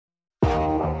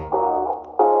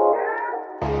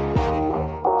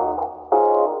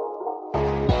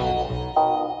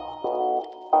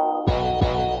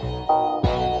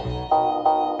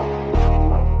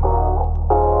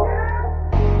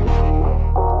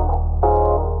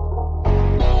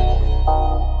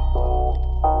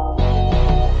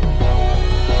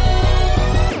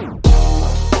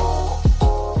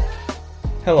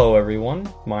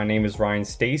everyone. My name is Ryan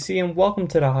Stacy, and welcome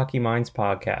to the Hockey Minds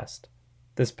podcast.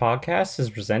 This podcast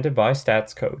is presented by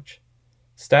Stats Coach.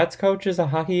 Stats Coach is a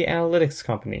hockey analytics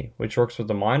company which works with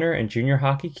the minor and junior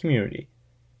hockey community.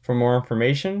 For more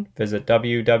information, visit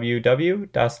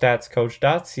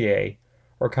www.statscoach.ca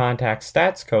or contact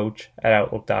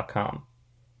statscoach@outlook.com.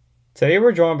 Today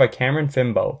we're joined by Cameron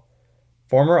Fimbo,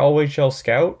 former OHL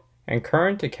scout and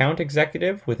current account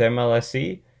executive with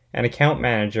MLSE and account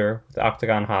manager with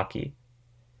Octagon Hockey.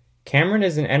 Cameron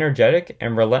is an energetic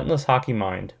and relentless hockey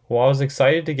mind who I was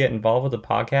excited to get involved with the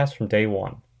podcast from day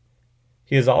one.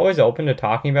 He is always open to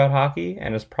talking about hockey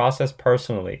and his process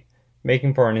personally,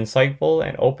 making for an insightful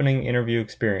and opening interview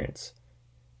experience.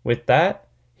 With that,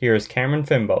 here is Cameron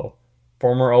Fimbo,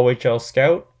 former OHL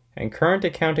scout and current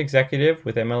account executive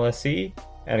with MLSE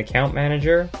and account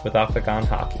manager with Octagon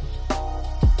Hockey.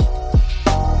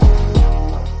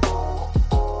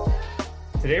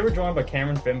 Today we're joined by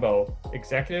Cameron Fimbo,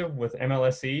 executive with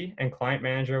MLSE and client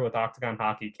manager with Octagon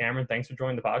Hockey. Cameron, thanks for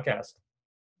joining the podcast.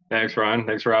 Thanks, Ryan.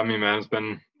 Thanks for having me, man. It's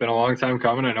been a long time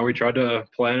coming. I know we tried to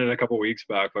plan it a couple weeks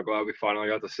back, but glad we finally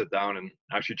got to sit down and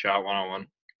actually chat one-on-one.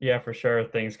 Yeah, for sure.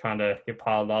 Things kind of get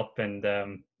piled up, and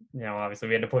obviously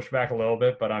we had to push back a little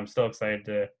bit, but I'm still excited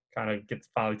to kind of get to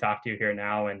finally talk to you here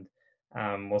now, and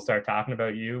we'll start talking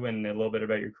about you and a little bit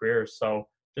about your career. So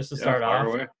just to start off,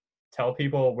 away. Tell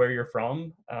people where you're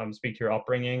from, speak to your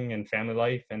upbringing and family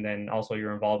life, and then also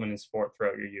your involvement in sport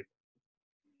throughout your youth.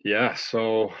 Yeah,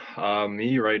 so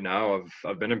me right now,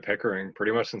 I've been in Pickering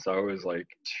pretty much since I was like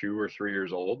 2 or 3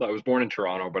 years old. I was born in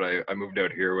Toronto, but I moved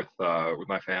out here with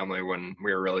my family when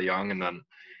we were really young, and then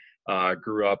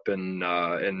grew up in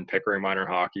Pickering minor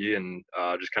hockey and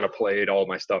just kind of played all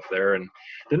my stuff there, and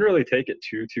didn't really take it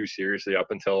too seriously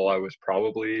up until I was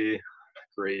probably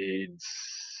grade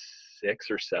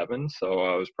 6 or 7. So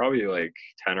I was probably like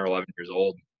 10 or 11 years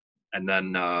old, and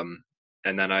then I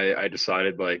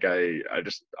decided like I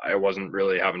wasn't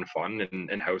really having fun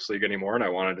in house league anymore, and I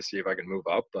wanted to see if I could move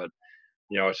up. But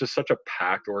it's just such a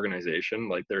packed organization.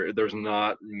 Like there's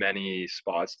not many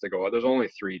spots to go. There's only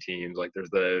 3 teams. Like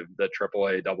there's the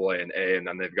AAA, AA, and A, and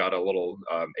then they've got a little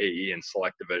AE and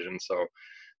select division. So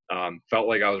felt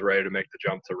like I was ready to make the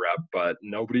jump to rep, but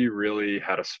nobody really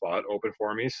had a spot open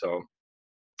for me. So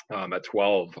at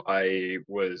 12, I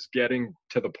was getting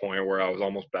to the point where I was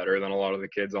almost better than a lot of the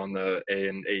kids on the A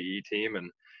and AE team, and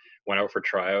went out for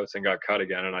tryouts and got cut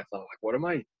again. And I thought, like, what am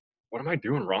I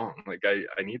doing wrong? Like, I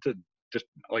need to just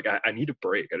like I need a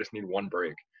break. I just need one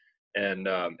break. And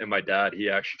my dad, he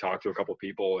actually talked to a couple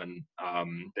people, and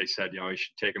they said, you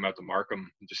should take him out to Markham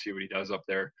and just see what he does up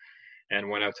there. And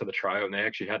went out to the tryout, and they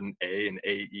actually had an A and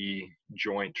AE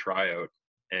joint tryout.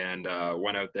 And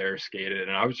went out there, skated,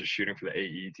 and I was just shooting for the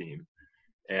AE team.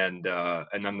 And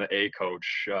then the A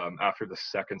coach, after the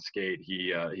second skate,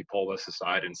 he pulled us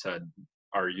aside and said,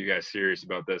 "Are you guys serious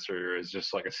about this, or is it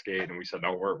just like a skate?" And we said,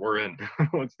 "No, we're in.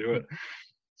 Let's do it."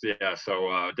 So yeah,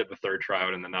 did the third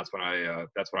tryout, and then that's when I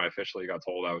officially got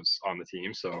told I was on the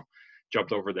team. So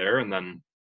jumped over there, and then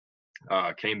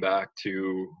came back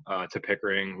to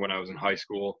Pickering when I was in high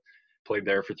school. Played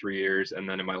there for 3 years, and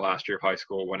then in my last year of high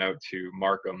school, went out to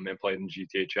Markham and played in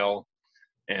GTHL.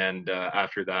 And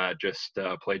after that, just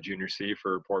played Junior C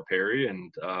for Port Perry,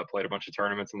 and played a bunch of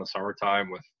tournaments in the summertime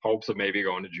with hopes of maybe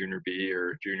going to Junior B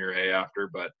or Junior A after.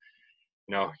 But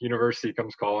university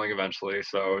comes calling eventually,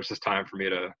 so it's just time for me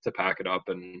to pack it up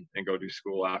and go do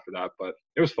school after that. But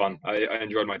it was fun. I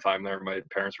enjoyed my time there. My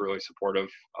parents were really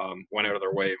supportive. Went out of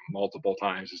their way multiple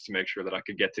times just to make sure that I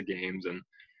could get to games and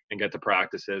get to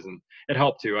practices, and it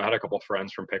helped too. I had a couple of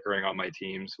friends from Pickering on my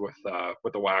teams with the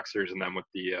Waxers and then with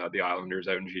the Islanders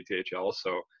out in GTHL.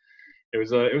 So it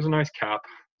was a nice cap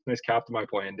to my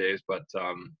playing days. But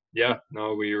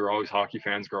we were always hockey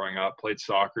fans growing up. Played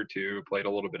soccer too. Played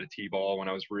a little bit of t-ball when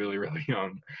I was really really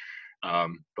young.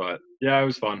 But yeah, it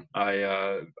was fun.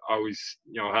 I always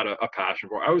had a passion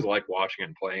for it. I always liked watching it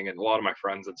and playing it. And a lot of my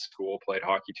friends at school played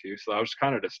hockey too, so I was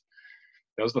kind of just.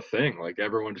 That was the thing. Like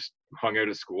everyone just hung out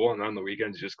at school, and then on the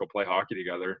weekends you just go play hockey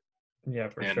together. Yeah,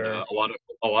 for and, sure. A lot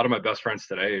of my best friends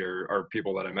today are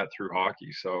people that I met through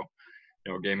hockey. So,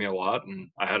 it gave me a lot, and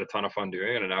I had a ton of fun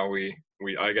doing it. And now we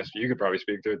I guess you could probably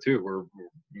speak to it too. We're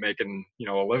making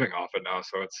a living off it now,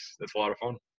 so it's a lot of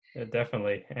fun. Yeah,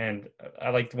 definitely. And I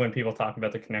like when people talk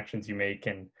about the connections you make,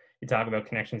 and you talk about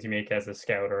connections you make as a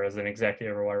scout or as an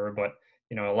executive or whatever, but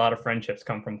a lot of friendships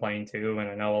come from playing too. And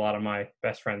I know a lot of my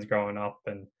best friends growing up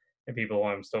and people who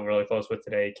I'm still really close with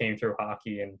today came through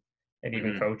hockey, and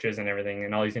even coaches and everything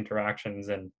and all these interactions.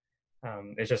 And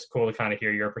It's just cool to kind of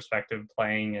hear your perspective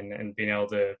playing and being able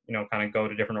to, kind of go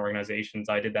to different organizations.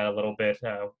 I did that a little bit,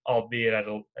 albeit at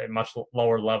a much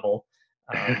lower level,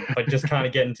 but just kind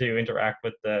of getting to interact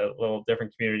with the little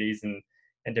different communities and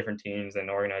different teams and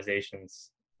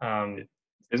organizations. Um,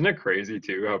 Isn't it crazy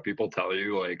too how people tell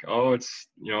you like, oh, it's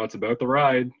about the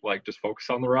ride, like just focus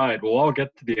on the ride. We'll all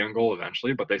get to the end goal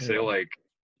eventually, but they say yeah, like,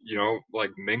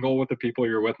 like mingle with the people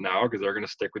you're with now because they're gonna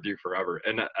stick with you forever.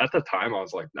 And at the time, I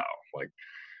was like, no, like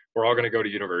we're all gonna go to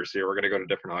university, or we're gonna go to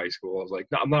different high school. I was like,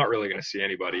 no, I'm not really gonna see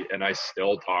anybody, and I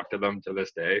still talk to them to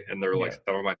this day, and they're like yeah,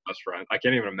 some of my best friends. I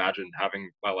can't even imagine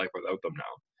having my life without them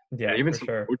now. And yeah, even for some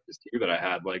sure. coaches too that I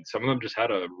had, like some of them just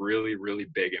had a really, really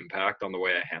big impact on the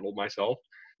way I handled myself,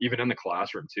 even in the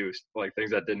classroom too. Like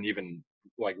things that didn't even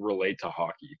like relate to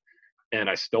hockey. And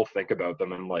I still think about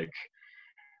them and like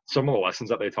some of the lessons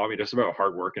that they taught me just about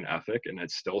hard work and ethic, and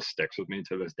it still sticks with me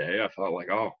to this day. I thought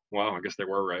like, oh wow, I guess they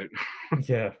were right.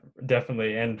 Yeah,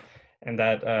 definitely. And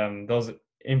that those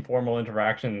informal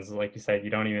interactions, like you said, you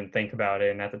don't even think about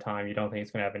it, and at the time you don't think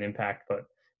it's going to have an impact, but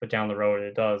down the road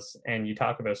it does. And you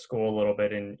talk about school a little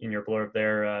bit in your blurb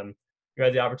there. You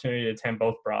had the opportunity to attend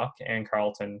both Brock and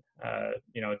Carleton.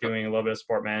 Doing a little bit of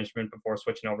sport management before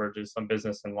switching over to some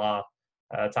business and law.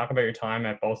 Talk about your time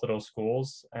at both of those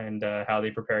schools and how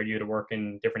they prepared you to work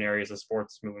in different areas of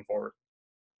sports moving forward.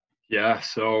 Yeah,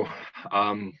 so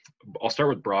um, I'll start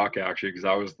with Brock actually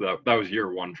because that was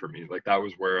year one for me. Like that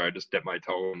was where I just dipped my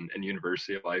toe in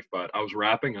university life. But I was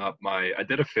wrapping up I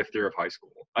did a fifth year of high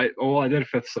school. I did a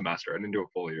fifth semester. I didn't do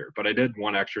a full year, but I did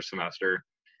one extra semester.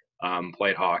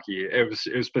 Played hockey. It was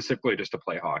specifically just to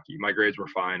play hockey. My grades were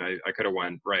fine. I could have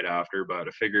went right after, but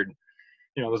I figured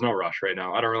there's no rush right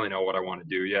now. I don't really know what I want to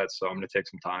do yet, so I'm gonna take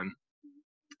some time.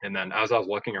 And then as I was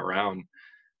looking around,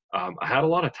 I had a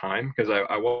lot of time because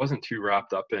I wasn't too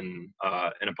wrapped up in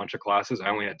a bunch of classes. I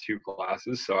only had two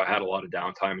classes, so I had a lot of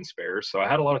downtime and spares. So I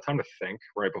had a lot of time to think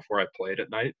right before I played at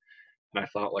night. And I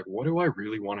thought, like, what do I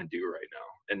really want to do right now?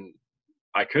 And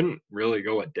I couldn't really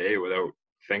go a day without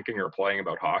thinking or playing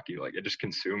about hockey. Like it just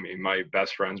consumed me. My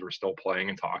best friends were still playing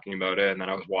and talking about it, and then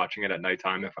I was watching it at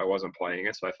nighttime if I wasn't playing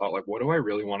it. So I thought, like, what do I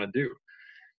really want to do?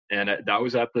 And that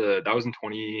was in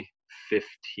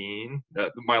 2015.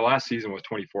 My last season was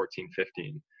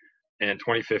 2014-15, and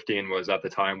 2015 was at the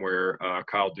time where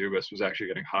Kyle Dubas was actually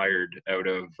getting hired out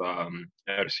of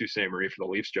Sault Ste. Marie for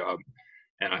the Leafs job.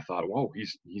 And I thought, whoa,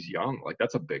 he's young, like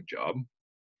that's a big job.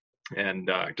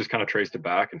 And just kind of traced it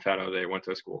back and found out they went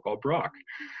to a school called Brock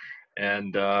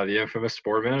and the infamous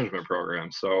sport management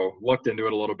program. So looked into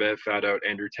it a little bit, found out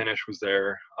Andrew Tinish was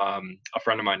there. A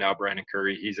friend of mine now, Brandon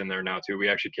Curry, he's in there now too. We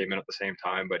actually came in at the same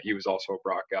time, but he was also a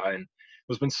Brock guy. And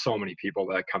there's been so many people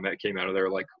that came out of there,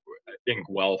 like in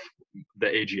Guelph, the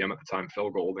AGM at the time, Phil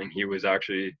Golding. He was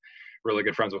actually really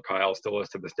good friends with Kyle, still is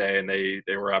to this day, and they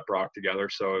were at Brock together.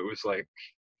 So it was like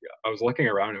I was looking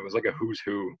around, it was like a who's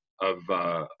who of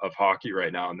hockey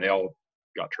right now, and they all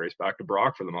got traced back to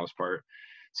Brock for the most part.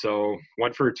 So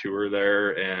went for a tour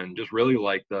there and just really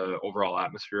liked the overall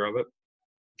atmosphere of it.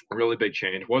 A really big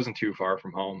change. Wasn't too far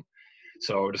from home.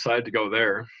 So decided to go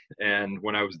there. And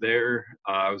when I was there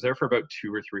for about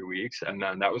 2 or 3 weeks. And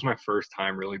then that was my first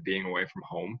time really being away from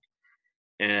home.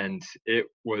 And it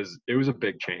was a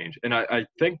big change. And I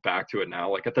think back to it now,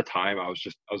 like at the time I was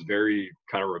very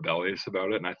kind of rebellious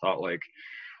about it. And I thought like,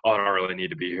 oh, I don't really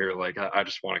need to be here. Like I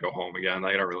just want to go home again.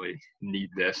 Like, I don't really need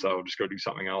this. I'll just go do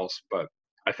something else. But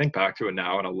I think back to it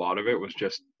now, and a lot of it was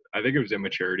just I think it was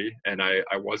immaturity, and I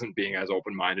wasn't being as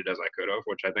open minded as I could have,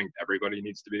 which I think everybody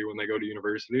needs to be when they go to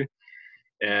university.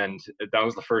 And that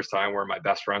was the first time where my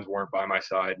best friends weren't by my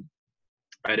side.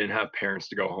 I didn't have parents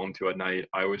to go home to at night.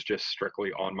 I was just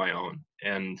strictly on my own.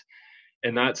 And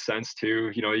in that sense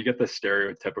too, you get the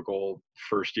stereotypical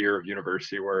first year of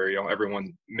university where,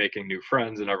 everyone's making new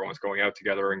friends and everyone's going out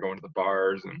together and going to the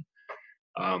bars. And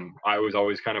I was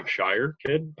always kind of a shyer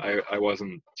kid. I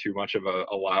wasn't too much of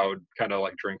a loud kind of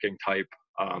like drinking type.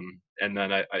 And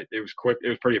then it was quick. It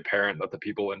was pretty apparent that the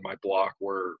people in my block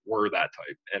were that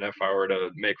type. And if I were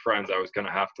to make friends, I was going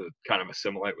to have to kind of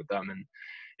assimilate with them and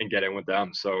get in with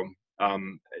them. So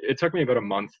it took me about a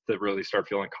month to really start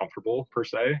feeling comfortable per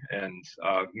se, and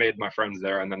made my friends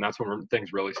there. And then that's when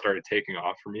things really started taking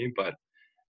off for me. But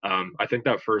I think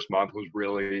that first month was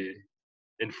really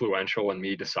influential in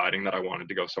me deciding that I wanted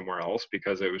to go somewhere else,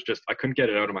 because it was just I couldn't get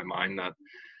it out of my mind that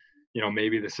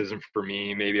maybe this isn't for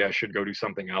me, maybe I should go do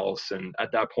something else. And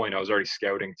at that point I was already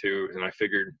scouting too, and I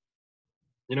figured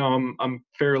I'm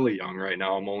fairly young right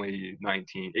now. I'm only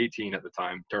 19, 18 at the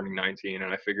time, turning 19,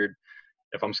 and I figured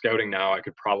if I'm scouting now I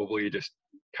could probably just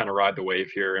kind of ride the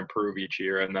wave here, improve each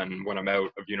year, and then when I'm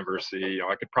out of university,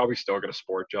 I could probably still get a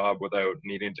sport job without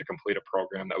needing to complete a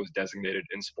program that was designated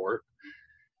in sport.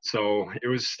 So it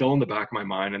was still in the back of my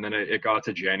mind, and then it got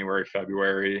to January,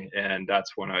 February, and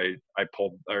that's when I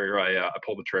pulled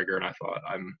the trigger, and I thought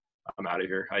I'm out of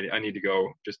here. I need to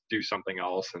go just do something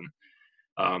else. And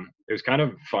it was kind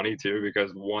of funny too,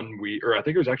 because 1 week, or I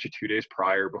think it was actually 2 days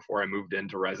prior before I moved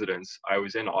into residence, I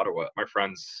was in Ottawa, my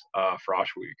friend's frosh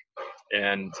week,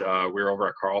 and we were over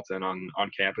at Carleton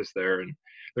on campus there, and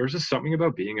there was just something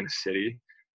about being in a city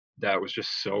that was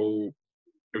just so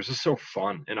it was just so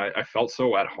fun, and I felt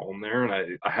so at home there,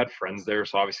 and I had friends there,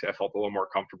 so obviously I felt a little more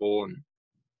comfortable,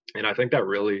 and I think that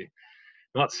really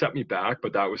not set me back,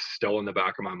 but that was still in the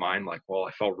back of my mind. Like, well,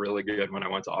 I felt really good when I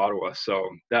went to Ottawa, so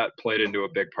that played into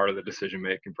a big part of the decision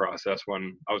making process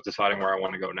when I was deciding where I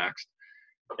want to go next.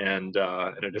 And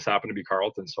it just happened to be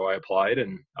Carleton, so I applied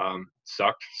and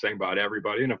sucked, saying bye to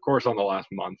everybody. And of course, on the last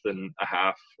month and a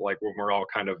half, like when we're all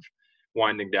kind of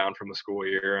winding down from the school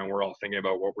year and we're all thinking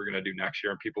about what we're going to do next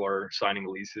year, and people are signing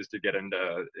leases to get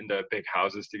into big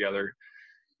houses together,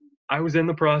 I was in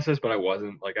the process, but I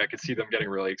wasn't. Like, I could see them getting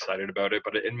really excited about it,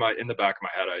 but in the back of my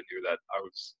head, I knew that I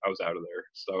was out of there.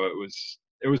 So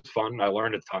it was fun. I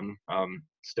learned a ton.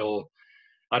 Still,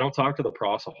 I don't talk to the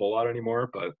pros a whole lot anymore,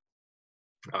 but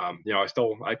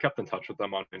I kept in touch with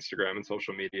them on Instagram and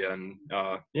social media, and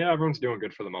yeah, everyone's doing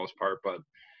good for the most part. But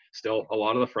still, a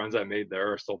lot of the friends I made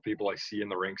there are still people I see in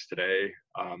the rinks today.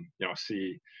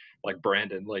 See like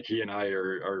Brandon, like he and I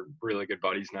are really good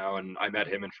buddies now, and I met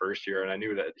him in first year, and I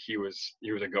knew that he was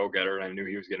a go getter, and I knew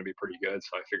he was going to be pretty good.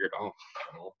 So I figured, oh,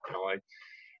 well,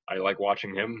 I like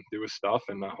watching him do his stuff,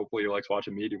 and hopefully he likes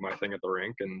watching me do my thing at the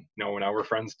rink. And now we're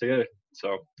friends together,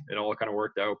 so it all kind of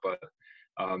worked out. But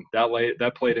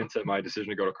that played into my decision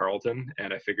to go to Carleton,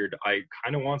 and I figured I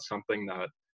kind of want something that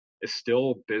is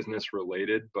still business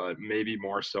related, but maybe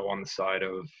more so on the side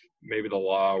of maybe the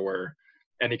law, where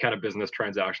any kind of business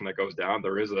transaction that goes down,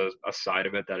 there is a side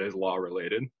of it that is law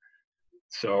related.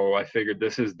 So I figured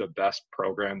this is the best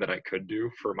program that I could do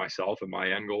for myself and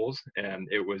my end goals, and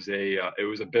it was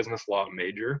a business law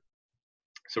major.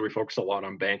 So we focused a lot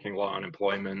on banking law and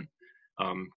employment,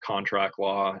 contract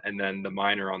law, and then the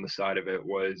minor on the side of it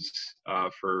was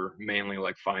for mainly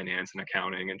like finance and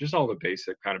accounting and just all the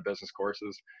basic kind of business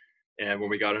courses. And when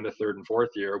we got into third and fourth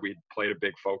year, we played a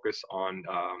big focus on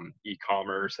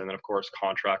e-commerce, and then of course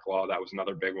contract law. That was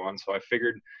another big one. So I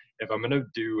figured if I'm going to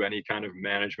do any kind of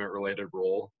management related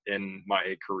role in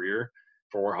my career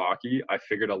for hockey, I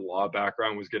figured a law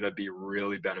background was going to be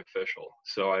really beneficial.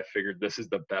 So I figured this is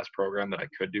the best program that I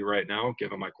could do right now,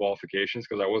 given my qualifications,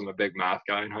 because I wasn't a big math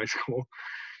guy in high school.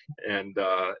 And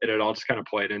it had all just kind of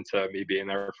played into me being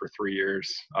there for 3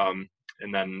 years.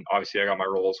 And then obviously I got my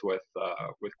roles with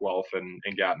Guelph and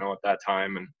Gatineau at that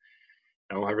time, and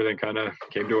everything kind of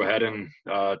came to a head in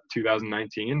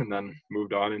 2019, and then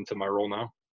moved on into my role now.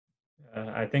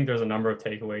 I think there's a number of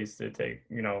takeaways to take,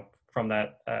 from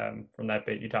that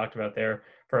bit you talked about there.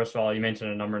 First of all, you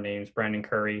mentioned a number of names. Brandon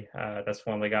Curry, that's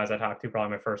one of the guys I talked to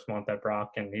probably my first month at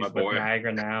Brock, and he's with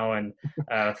Niagara now. And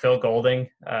Phil Golding,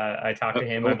 I talked to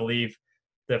him, I believe,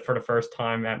 for the first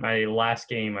time at my last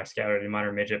game I scouted in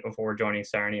minor midget before joining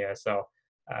Sarnia. So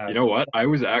you know what? I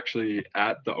was actually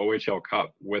at the OHL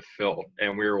Cup with Phil,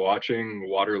 and we were watching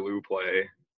Waterloo play,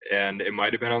 and it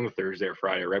might have been on the Thursday or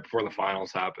Friday, right before the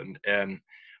finals happened. And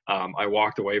I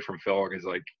walked away from Phil because,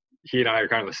 like, he and I are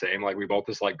kind of the same. Like, we both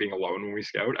just like being alone when we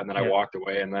scout. And then I walked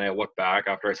away, and then I looked back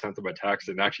after I sent him a text,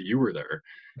 and actually you were there.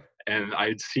 And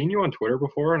I'd seen you on Twitter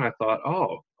before, and I thought,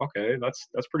 oh, okay, that's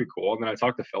pretty cool. And then I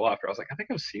talked to Phil after. I was like, I think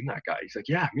I've seen that guy. He's like,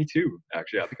 yeah, me too,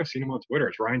 actually. I think I've seen him on Twitter.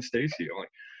 It's Ryan Stacy. I'm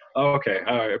like, oh, okay.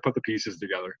 I put the pieces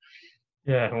together.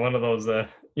 Yeah, one of those,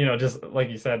 just like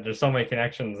you said, there's so many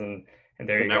connections, and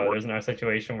there you go. There's another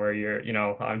situation where you're,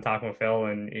 I'm talking with Phil,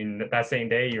 and in that same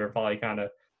day, you were probably kind of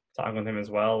talking with him as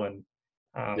well. And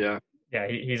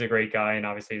he's a great guy, and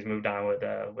obviously he's moved on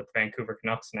with Vancouver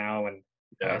Canucks now, and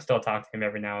I still talk to him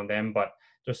every now and then. But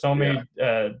there's so many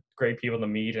great people to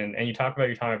meet, and you talk about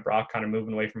your time at Brock, kind of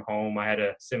moving away from home. I had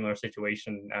a similar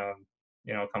situation,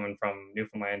 coming from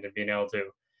Newfoundland and being able to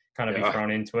kind of be thrown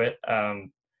into it.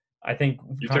 I think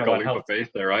you took a leap of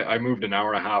faith there. I moved an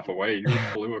hour and a half away. You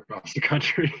flew across the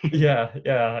country. Yeah,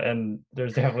 and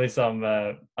there's definitely some.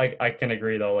 I can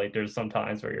agree though. Like, there's some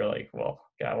times where you're like, well,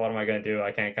 God, what am I going to do?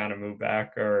 I can't kind of move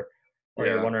back, or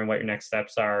you're wondering what your next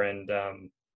steps are, and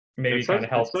maybe kind of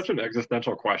helps. It's such an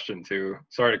existential question too.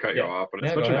 Sorry to cut you off, but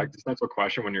it's such an existential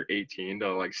question when you're 18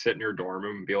 to like sit in your dorm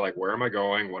room and be like, where am I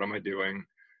going? What am I doing?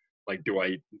 Like,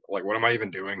 what am I even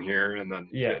doing here? And then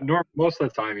most of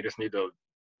the time you just need to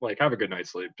like have a good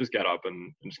night's sleep, just get up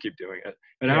and just keep doing it.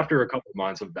 And Yeah. after a couple of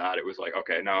months of that, it was like,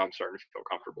 okay, now I'm starting to feel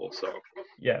comfortable. So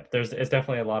Yeah, it's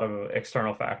definitely a lot of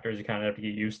external factors you kind of have to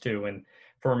get used to. And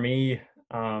for me,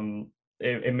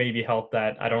 it maybe helped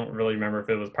that I don't really remember if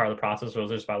it was part of the process or it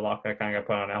was just by luck I kind of got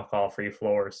put on alcohol-free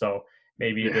floor. So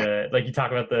maybe yeah, like you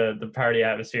talk about the party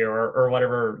atmosphere or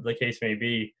whatever the case may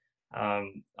be.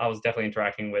 I was definitely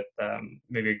interacting with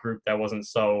maybe a group that wasn't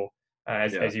so yeah,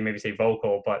 as you maybe say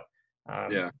vocal, but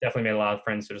yeah. definitely made a lot of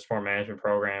friends through the sport management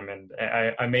program, and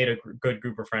I made a good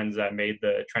group of friends that made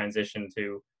the transition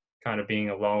to kind of being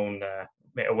alone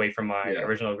away from my Yeah.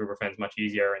 original group of friends much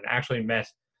easier. And actually met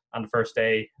on the first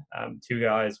day two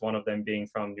guys, one of them being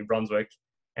from New Brunswick,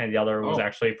 and the other was Oh,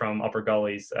 actually from Upper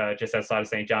Gullies, just outside of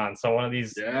St. John. So one of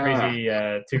these yeah.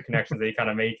 crazy two connections that you kind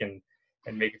of make and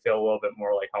make it feel a little bit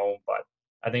more like home. But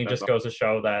I think it That's just goes to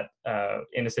show that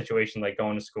in a situation like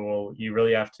going to school, you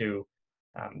really have to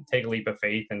take a leap of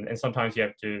faith, and sometimes you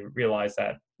have to realize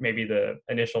that maybe the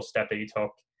initial step that you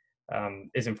took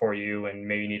isn't for you, and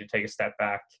maybe you need to take a step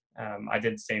back. I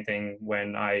did the same thing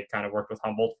when I kind of worked with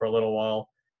Humboldt for a little while.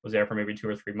 Was there for maybe 2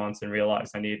 or 3 months and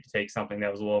realized I needed to take something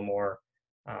that was a little more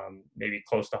maybe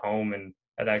close to home. And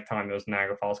at that time, it was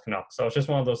Niagara Falls Canucks. So it's just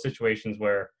one of those situations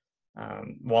where,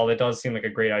 while it does seem like a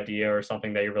great idea or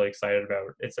something that you're really excited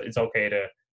about, it's okay to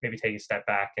maybe take a step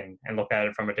back and look at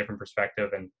it from a different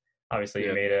perspective. And obviously, you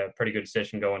yeah. made a pretty good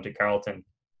decision going to Carleton.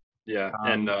 Yeah,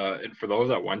 Um, and for those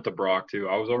that went to Brock too,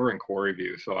 I was over in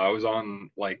Coreyview, so I was on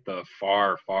like the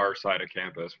far side of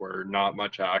campus where not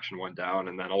much action went down,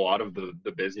 and then a lot of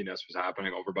the busyness was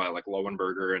happening over by like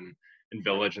Lowenberger and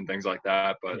Village and things like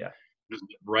that. But yeah, just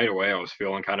right away, I was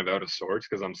feeling kind of out of sorts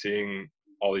because I'm seeing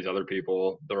all these other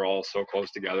people. They're all so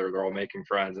close together. They're all making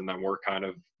friends, and then we're kind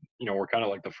of, we're kind of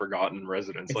like the forgotten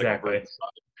residents, like over exactly. in the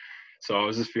side. So I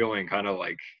was just feeling kind of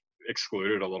like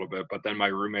excluded a little bit. But then my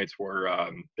roommates were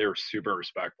they were super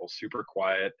respectful, super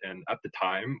quiet, and at the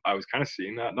time I was kind of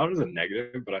seeing that not as a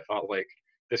negative, but I thought like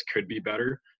this could be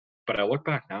better. But I look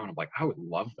back now and I'm like, I would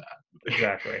love that.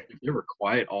 Exactly. If you were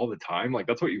quiet all the time, like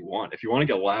that's what you want. If you want to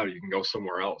get loud, you can go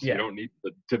somewhere else. You Yeah. don't need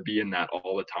to be in that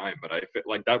all the time. But I feel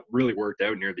like that really worked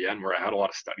out near the end where I had a lot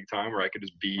of study time where I could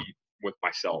just be with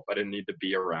myself. I didn't need to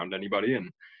be around anybody, and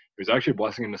it was actually a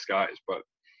blessing in disguise. But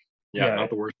yeah, Yeah. not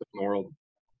the worst thing in the world.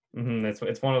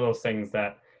 It's one of those things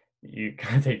that you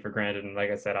kind of take for granted. And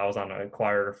like I said, I was on a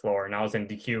quieter floor, and I was in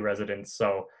DQ residence,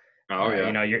 so Oh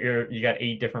yeah, you got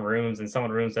 8 different rooms, and some of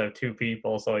the rooms have 2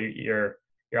 people, so you're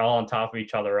all on top of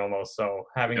each other almost. So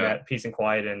having yeah, that peace and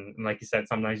quiet, and like you said,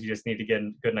 sometimes you just need to get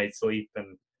a good night's sleep,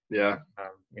 and yeah.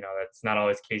 that's not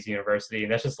always Case University,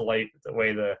 and that's just the way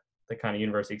the kind of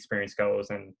university experience goes.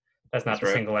 And that's not That's to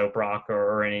right. single out Brock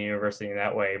or any university in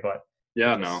that way, but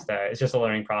Yeah, no, it's just a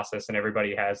learning process, and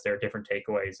everybody has their different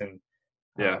takeaways. And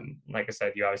yeah, like I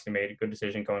said, you obviously made a good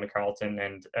decision going to Carleton,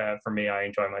 and for me, I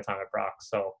enjoy my time at Brock.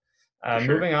 So, for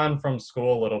sure. moving on from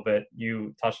school a little bit,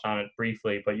 you touched on it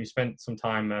briefly, but you spent some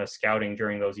time scouting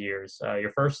during those years.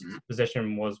 Your first Mhm.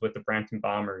 position was with the Brampton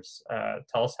Bombers.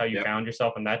 Tell us how you Yep. found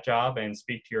yourself in that job, and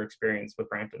speak to your experience with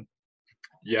Brampton.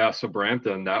 Yeah. So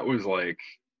Brampton, that was like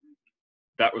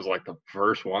the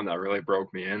first one that really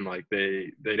broke me in. Like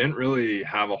they didn't really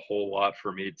have a whole lot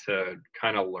for me to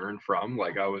kind of learn from.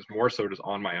 Like I was more so just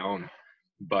on my own.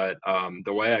 But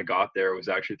the way I got there was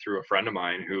actually through a friend of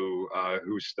mine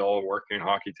who's still working in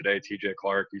hockey today, TJ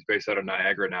Clark. He's based out of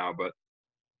Niagara now, but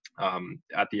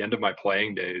at the end of my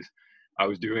playing days, I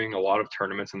was doing a lot of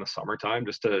tournaments in the summertime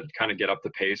just to kind of get up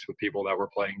the pace with people that were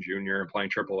playing junior and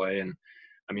playing AAA. And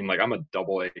I mean, like I'm a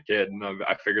double A kid, and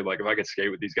I figured like if I could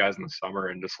skate with these guys in the summer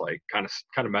and just like kind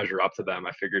of measure up to them,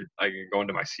 I figured I could go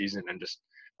into my season and just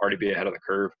already be ahead of the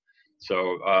curve.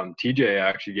 So TJ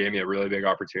actually gave me a really big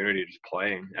opportunity just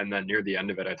playing, and then near the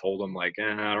end of it, I told him like,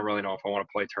 I don't really know if I want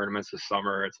to play tournaments this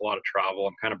summer. It's a lot of travel.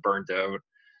 I'm kind of burnt out,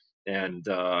 and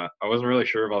I wasn't really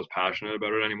sure if I was passionate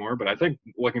about it anymore. But I think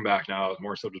looking back now, I was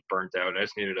more so just burnt out. I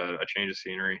just needed a change of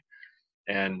scenery.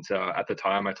 And at the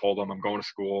time, I told him I'm going to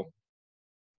school.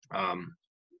 Um,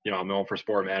 I'm known for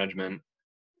sport management.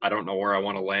 I don't know where I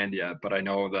want to land yet, but I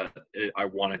know that I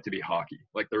want it to be hockey.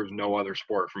 Like there was no other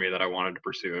sport for me that I wanted to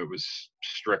pursue. It was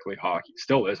strictly hockey.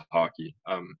 Still is hockey.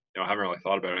 I haven't really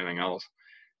thought about anything else.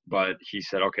 But he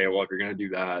said, okay, well, if you're going to do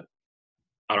that,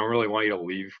 I don't really want you to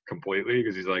leave completely,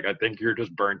 because he's like, I think you're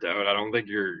just burnt out. I don't think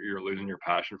you're losing your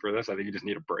passion for this. I think you just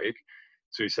need a break.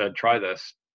 So he said, try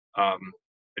this. Um,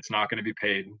 it's not going to be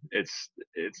paid. It's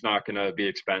not going to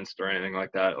be expensed or anything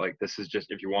like that. Like this is just,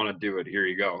 if you want to do it, here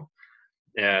you go.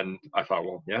 And I thought,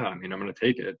 well, yeah, I mean, I'm going to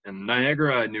take it. And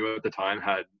Niagara, I knew at the time,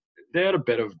 had they had a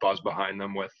bit of buzz behind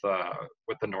them with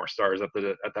the North Stars at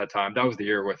that time. That was the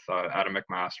year with Adam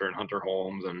McMaster and Hunter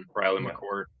Holmes and Riley Yeah.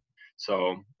 McCourt.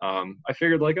 So I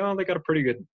figured like, oh, they got a pretty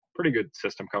good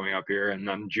system coming up here, and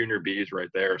then Junior B is right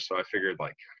there. So I figured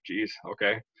like, geez,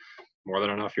 okay, more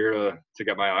than enough here to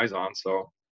get my eyes on.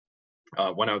 So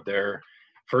went out there.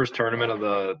 First tournament of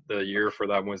the year for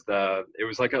them was it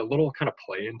was like a little kind of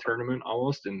play-in tournament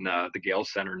almost in the Gale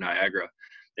Center, Niagara,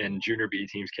 and Junior B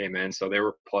teams came in, so they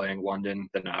were playing London,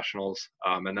 the Nationals,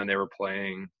 and then they were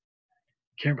playing.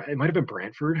 It might have been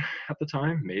Brantford at the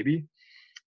time, maybe.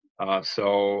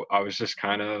 So I was just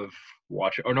kind of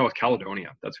watching. Oh no, it's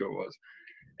Caledonia. That's who it was.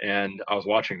 And I was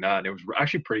watching that, and it was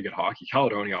actually pretty good hockey.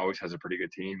 Caledonia always has a pretty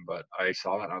good team, but I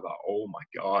saw that and I thought, oh my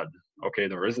God, okay,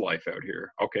 there is life out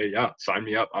here. Okay, yeah, sign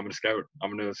me up. I'm gonna scout. I'm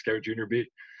gonna scout Junior B.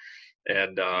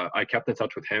 And I kept in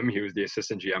touch with him. He was the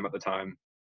assistant GM at the time,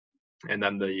 and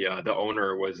then the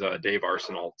owner was Dave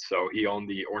Arsenault. So he owned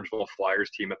the Orangeville Flyers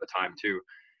team at the time too.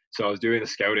 So I was doing the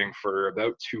scouting for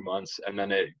about 2 months, and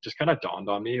then it just kind of dawned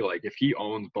on me, like if he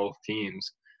owns both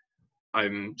teams,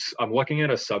 I'm looking at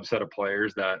a subset of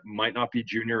players that might not be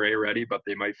junior A ready, but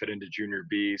they might fit into junior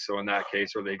B. So in that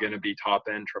case, are they going to be top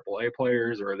end AAA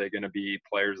players, or are they going to be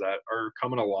players that are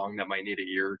coming along that might need a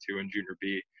year or two in junior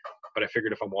B? But I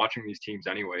figured if I'm watching these teams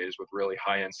anyways with really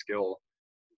high end skill,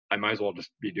 I might as well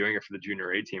just be doing it for the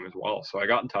junior A team as well. So I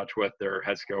got in touch with their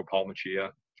head scout, Paul Macchia,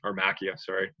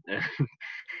 sorry.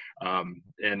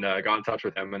 And got in touch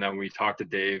with him, and then we talked to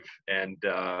Dave, and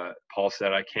Paul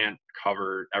said I can't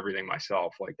cover everything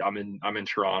myself. Like I'm in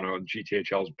Toronto, and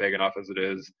GTHL is big enough as it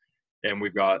is, and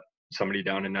we've got somebody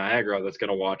down in Niagara that's going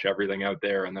to watch everything out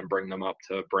there and then bring them up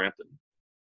to Brampton.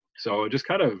 So it just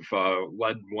kind of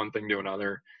led one thing to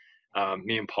another.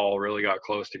 Me and Paul really got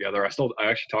close together. I actually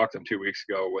talked to him 2 weeks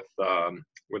ago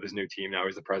with his new team. Now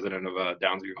he's the president of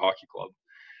Downsview Hockey Club.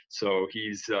 So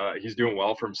he's doing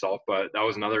well for himself, but that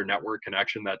was another network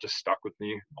connection that just stuck with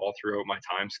me all throughout my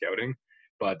time scouting.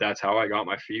 But that's how I got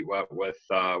my feet wet with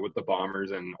the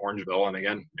Bombers in Orangeville. And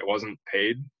again, it wasn't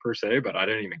paid per se, but I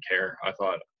didn't even care. I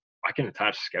thought I can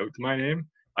attach scout to my name.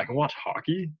 I can watch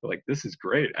hockey. Like this is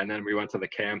great. And then we went to the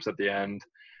camps at the end.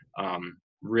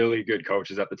 Really good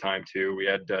coaches at the time too. We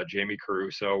had Jamie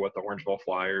Caruso with the Orangeville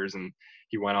Flyers, and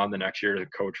he went on the next year to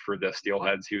coach for the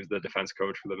Steelheads. He was the defense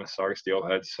coach for the Mississauga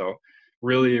Steelheads. So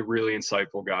really, really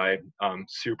insightful guy.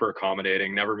 Super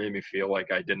accommodating. Never made me feel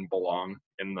like I didn't belong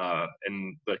in the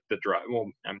draft.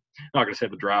 Well, I'm not going to say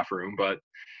the draft room, but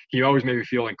he always made me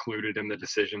feel included in the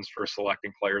decisions for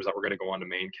selecting players that were going to go on to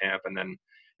main camp. And then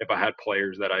if I had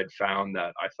players that I'd found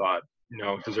that I thought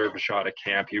deserved a shot at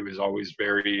camp, he was always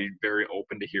very, very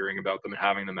open to hearing about them and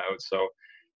having them out. So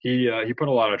he put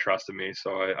a lot of trust in me.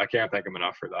 So I can't thank him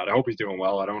enough for that. I hope he's doing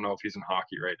well. I don't know if he's in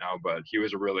hockey right now, but he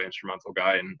was a really instrumental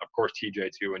guy. And of course, TJ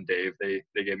too, and Dave, they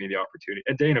gave me the opportunity,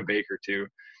 and Dana Baker too.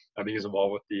 I think he's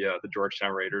involved with the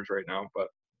Georgetown Raiders right now. But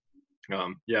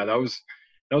yeah, that was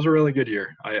a really good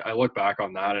year. I look back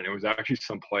on that, and it was actually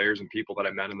some players and people that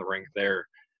I met in the rink there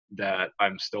that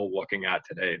I'm still looking at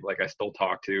today. Like I still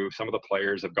talk to some of the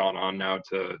players have gone on now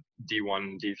to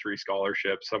D1, D3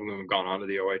 scholarships. Some of them have gone on to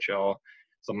the OHL.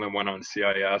 Some of them went on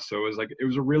CIS. So it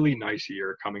was a really nice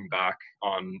year coming back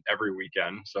on every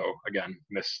weekend. So again,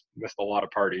 missed a lot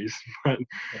of parties, but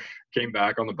came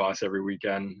back on the bus every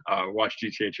weekend, watched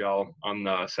GTHL on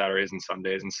the Saturdays and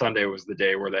Sundays. And Sunday was the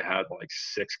day where they had like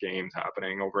 6 games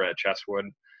happening over at Chesswood.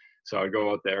 So I'd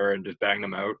go out there and just bang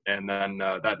them out. And then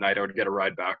that night I would get a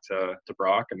ride back to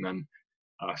Brock, and then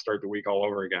start the week all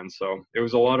over again. So it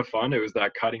was a lot of fun. It was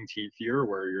that cutting teeth year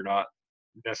where you're not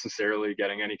necessarily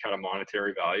getting any kind of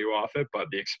monetary value off it, but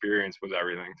the experience was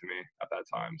everything to me at that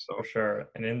time. So for sure.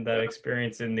 And in that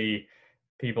experience,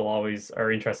 people always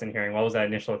are interested in hearing what was that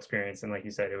initial experience. And like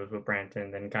you said, it was with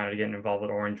Brampton, then kind of getting involved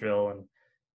with Orangeville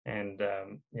and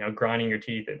grinding your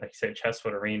teeth at, like you said,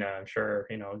 Chesswood Arena. I'm sure,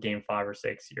 game 5 or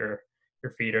 6, your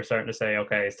feet are starting to say,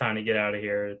 okay, it's time to get out of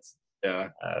here. It's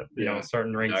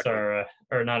certain rinks are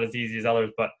not as easy as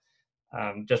others, but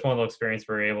just one of those experiences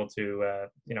where you're able to,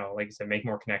 like you said, make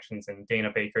more connections. And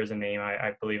Dana Baker is a name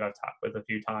I believe I've talked with a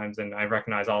few times, and I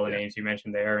recognize all the names you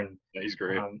mentioned there. And he's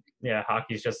great.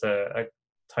 Hockey's just a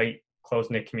tight,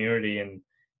 close-knit community, and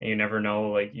you never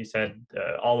know. Like you said,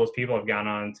 all those people have gone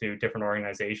on to different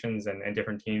organizations and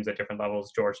different teams at different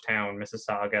levels. Georgetown,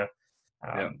 Mississauga.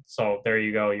 So there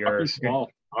you go.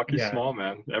 Hockey's small,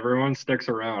 man. Everyone sticks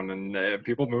around, and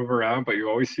people move around, but you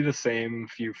always see the same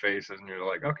few faces, and you're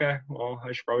like, okay, well,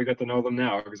 I should probably get to know them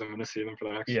now because I'm going to see them for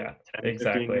the next 10,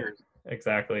 15 years.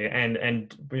 Exactly.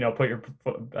 And put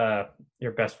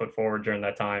your best foot forward during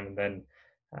that time, and then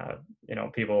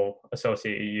people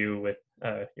associate you with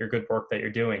your good work that you're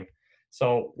doing.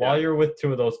 So while Yeah, you're with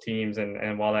two of those teams,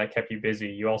 and while that kept you busy,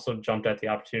 you also jumped at the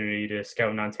opportunity to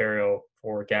scout in Ontario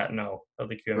for Gatineau of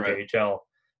the right. QMJHL.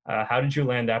 How did you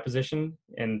land that position,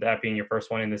 and that being your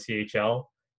first one in the CHL?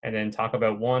 And then talk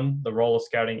about one, the role of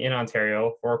scouting in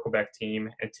Ontario for a Quebec team,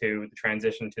 and two, the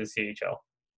transition to the CHL.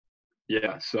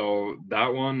 Yeah, so that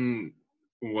one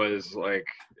was like,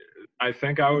 I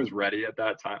think I was ready at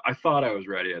that time. I thought I was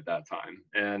ready at that time,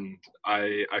 and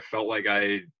I felt like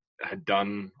I had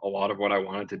done a lot of what I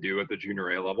wanted to do at the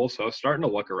junior A level. So I was starting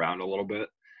to look around a little bit,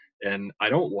 and I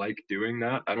don't like doing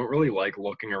that. I don't really like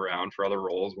looking around for other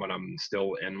roles when I'm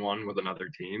still in one with another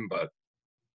team. But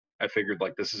I figured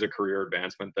like this is a career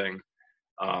advancement thing.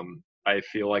 I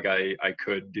feel like I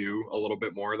could do a little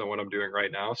bit more than what I'm doing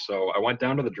right now. So I went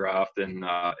down to the draft in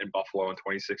Buffalo in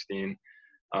 2016.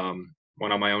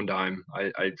 Went on my own dime.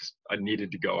 I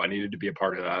needed to go. I needed to be a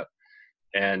part of that.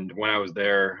 And when I was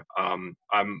there, I'm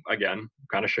again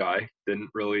kind of shy. Didn't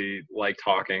really like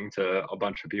talking to a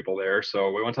bunch of people there.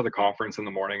 So we went to the conference in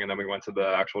the morning, and then we went to the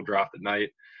actual draft at night.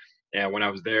 And when I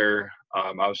was there,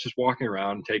 I was just walking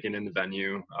around, taking in the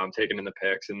venue, taking in the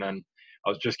picks, and then I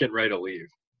was just getting ready to leave.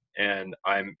 And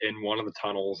I'm in one of the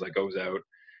tunnels that goes out,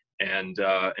 and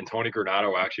Tony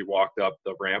Granado actually walked up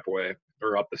the rampway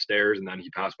or up the stairs, and then he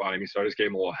passed by me. So I just gave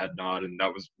him a little head nod, and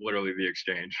that was literally the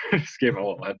exchange. I just gave him a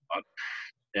little head nod.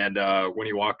 And when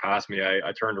he walked past me,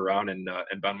 I turned around, and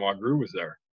Benoit Gru was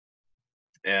there.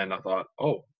 And I thought,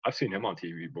 oh, I've seen him on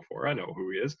TV before. I know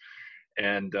who he is.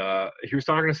 And he was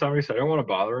talking to somebody, so I didn't want to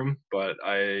bother him, but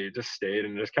I just stayed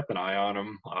and just kept an eye on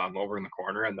him over in the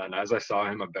corner. And then as I saw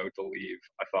him about to leave,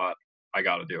 I thought, I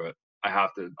got to do it. I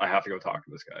have to go talk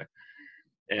to this guy.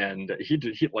 And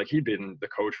he'd been the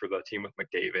coach for the team with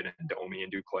McDavid and Domi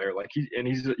and Duclair. Like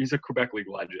he's a Quebec League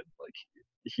legend. Like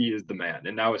he is the man.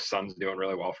 And now his son's doing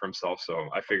really well for himself. So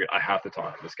I figured I have to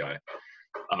talk to this guy.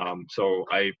 So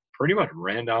I pretty much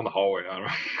ran down the hallway on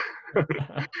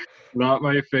him. Not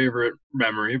my favorite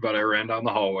memory, but I ran down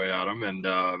the hallway at him and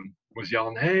was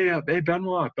yelling, "Hey,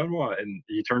 Benoit, Benoit!" And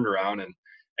he turned around and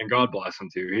God bless him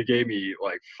too. He gave me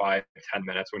like 5-10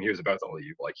 minutes when he was about to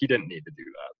leave. Like he didn't need to do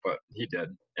that, but he did,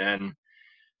 and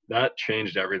that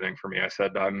changed everything for me. I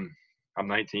said, I'm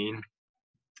 19.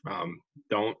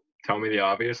 Don't tell me the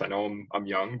obvious. I know I'm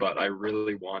young, but I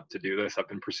really want to do this. I've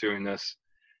been pursuing this.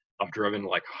 I've driven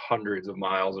like hundreds of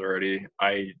miles already.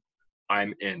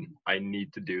 I'm in. I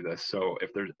need to do this. So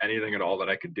if there's anything at all that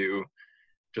I could do,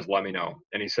 just let me know.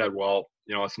 And he said, well,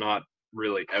 it's not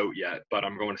really out yet, but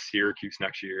I'm going to Syracuse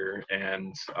next year.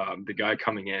 And the guy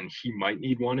coming in, he might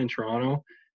need one in Toronto,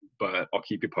 but I'll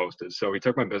keep you posted. So he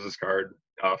took my business card,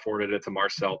 forwarded it to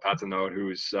Marcel Patinode,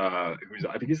 who's I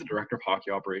think he's the director of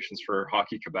hockey operations for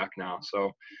Hockey Quebec now.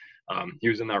 So he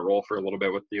was in that role for a little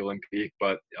bit with the Olympique,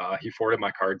 but he forwarded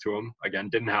my card to him. Again,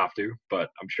 didn't have to, but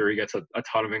I'm sure he gets a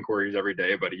ton of inquiries every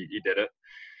day, but he did it.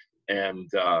 And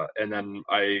then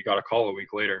I got a call a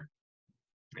week later,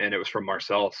 and it was from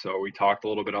Marcel. So we talked a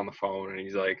little bit on the phone, and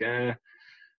he's like,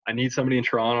 I need somebody in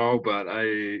Toronto, but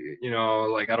I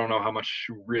don't know how much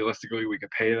realistically we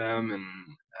could pay them,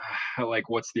 and like,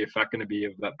 what's the effect going to be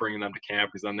of that bringing them to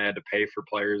camp? Because then they had to pay for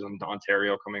players in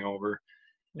Ontario coming over,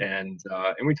 and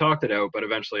we talked it out, but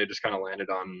eventually it just kind of landed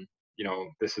on,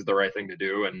 this is the right thing to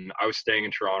do. And I was staying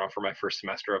in Toronto for my first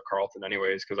semester of Carleton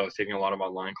anyways, because I was taking a lot of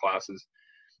online classes,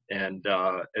 and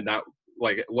that,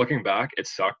 like, looking back, it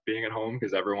sucked being at home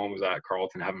because everyone was at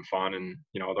Carleton having fun, and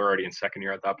they're already in second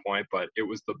year at that point. But it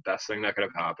was the best thing that could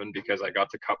have happened because I got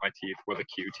to cut my teeth with a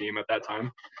Q team at that time,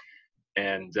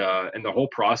 and the whole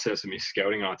process of me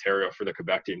scouting Ontario for the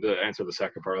Quebec team, to answer the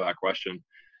second part of that question,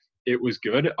 it was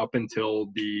good up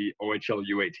until the OHL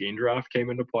U18 draft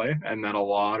came into play. And then a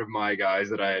lot of my guys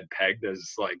that I had pegged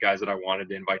as like guys that I wanted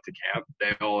to invite to camp,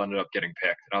 they all ended up getting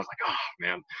picked. And I was like, oh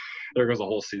man, there goes a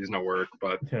whole season of work.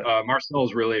 But Marcel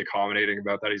is really accommodating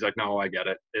about that. He's like, no, I get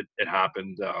it. It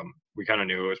happened. We kind of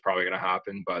knew it was probably going to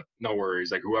happen, but no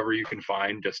worries. Like, whoever you can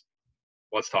find, just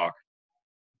let's talk.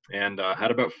 And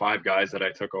had about 5 guys that I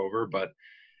took over, but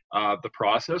the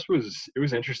process was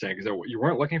interesting because you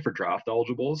weren't looking for draft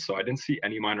eligibles, so I didn't see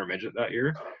any minor midget that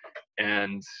year,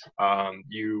 and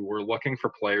you were looking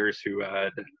for players who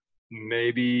had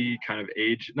maybe kind of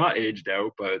not aged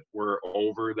out, but were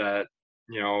over that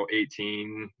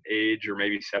 18 age or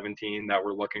maybe 17 that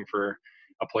were looking for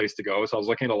a place to go. So I was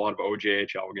looking at a lot of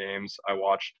OJHL games. I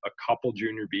watched a couple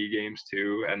junior B games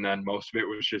too, and then most of it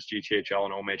was just GTHL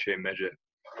and OMHA midget.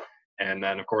 And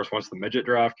then, of course, once the midget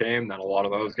draft came, then a lot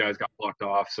of those guys got blocked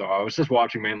off. So I was just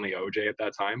watching mainly OJ at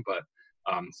that time, but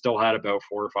still had about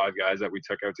 4 or 5 guys that we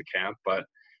took out to camp. But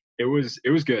it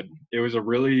was good. It was a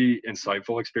really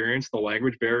insightful experience. The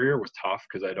language barrier was tough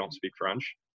because I don't speak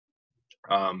French.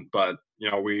 But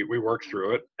we worked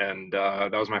through it, and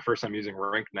that was my first time using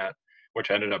RinkNet,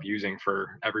 which I ended up using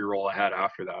for every role I had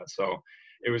after that. So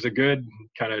it was a good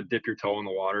kind of dip your toe in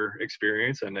the water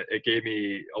experience, and it gave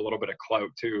me a little bit of clout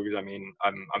too. Because I mean,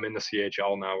 I'm in the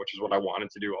CHL now, which is what I wanted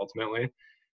to do ultimately.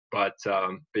 But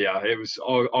yeah, it was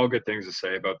all good things to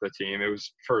say about the team. It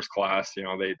was first class.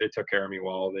 They took care of me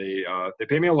well. They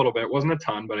paid me a little bit. It wasn't a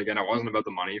ton, but again, it wasn't about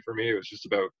the money for me. It was just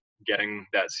about getting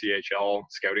that CHL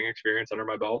scouting experience under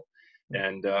my belt,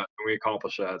 and we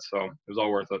accomplished that. So it was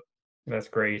all worth it. That's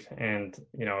great, and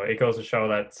it goes to show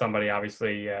that somebody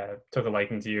obviously took a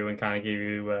liking to you and kind of gave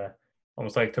you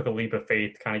almost like took a leap of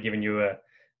faith, kind of giving you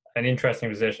an interesting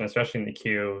position, especially in the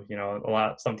queue.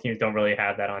 Some teams don't really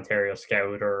have that Ontario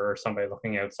scout or somebody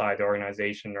looking outside the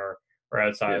organization or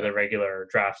outside of Yeah. the regular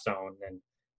draft zone.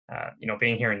 And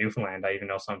being here in Newfoundland, I even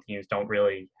know some teams don't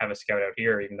really have a scout out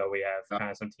here, even though we have kind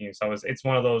of some teams. So it's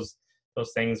one of those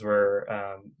things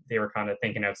where they were kind of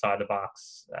thinking outside the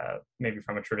box, maybe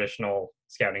from a traditional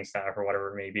scouting staff or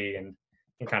whatever it may be, and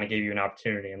kind of gave you an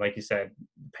opportunity. And like you said,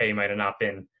 pay might have not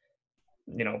been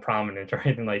prominent or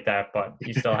anything like that, but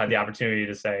you still had the opportunity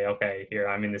to say, okay, here,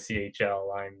 I'm in the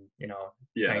CHL, I'm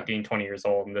Yeah. 19, 20 years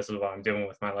old, and this is what I'm doing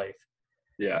with my life.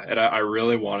 Yeah, and I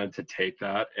really wanted to take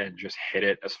that and just hit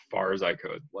it as far as I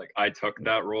could. Like I took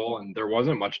that role, and there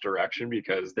wasn't much direction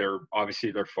because they're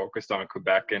focused on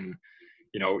Quebec and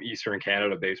Eastern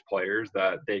Canada based players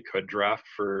that they could draft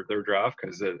for their draft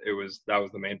because that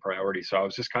was the main priority. So I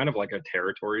was just kind of like a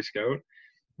territory scout,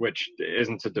 which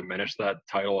isn't to diminish that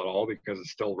title at all because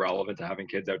it's still relevant to having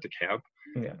kids out to camp.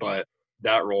 Yeah. But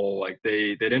that role, like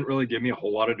they didn't really give me a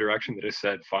whole lot of direction. They just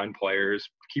said find players,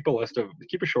 keep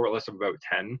a short list of about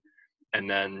 10, and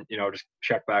then just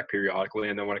check back periodically.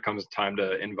 And then when it comes time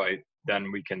to invite,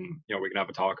 then we can have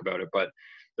a talk about it. But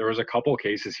there was a couple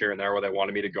cases here and there where they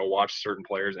wanted me to go watch certain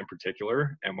players in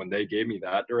particular, and when they gave me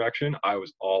that direction, I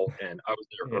was all in. I was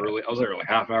there Yeah. early. I was there like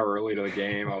half hour early to the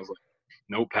game. I was like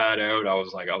notepad out. I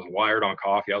was wired on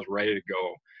coffee. I was ready to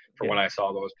go for Yeah. when I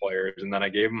saw those players. And then I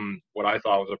gave them what I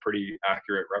thought was a pretty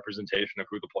accurate representation of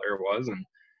who the player was. And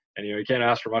you can't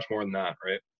ask for much more than that,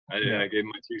 right? Yeah. I gave them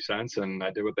my 2 cents and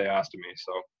I did what they asked of me.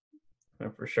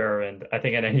 So For sure. And I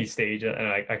think at any stage, and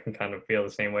I can kind of feel the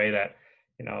same way that,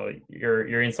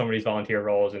 you're in somebody's volunteer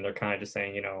roles and they're kind of just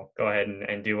saying, go ahead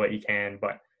and do what you can.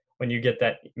 But when you get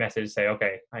that message, say,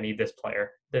 okay, I need this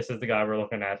player. This is the guy we're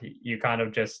looking at. You kind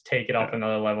of just take it up yeah,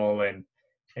 another level, and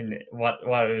what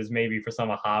it was maybe for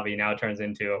some a hobby now turns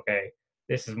into, okay,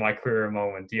 this is my career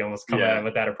moment. You almost come at yeah, it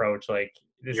with that approach, like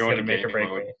this is you're going into to make or gaming break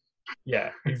mode. me.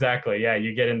 Yeah, exactly. Yeah,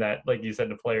 you get in that, like you said,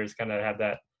 the players kind of have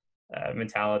that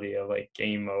mentality of like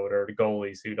game mode, or the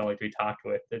goalies who don't like to be talked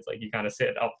with. It's like you kind of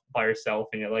sit up by yourself,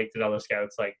 and you like the other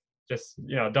scouts, like just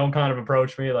don't kind of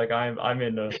approach me. Like I'm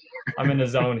in the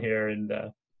zone here, and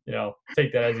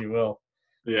take that as you will.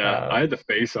 Yeah, Uh, I had the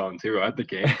face on too. I had the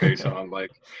game face on. Like,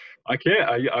 I can't.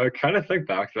 I kind of think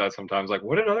back to that sometimes. Like,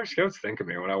 what did other scouts think of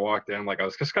me when I walked in? Like, I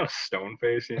was just kind of stone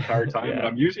faced the entire time. But yeah,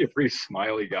 I'm usually a pretty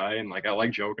smiley guy, and like I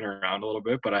like joking around a little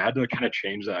bit. But I had to kind of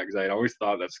change that because I had always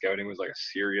thought that scouting was like a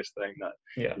serious thing that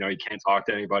yeah, you can't talk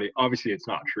to anybody. Obviously, it's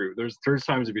not true. There's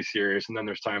times to be serious, and then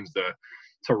there's times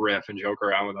to riff and joke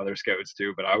around with other scouts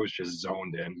too. But I was just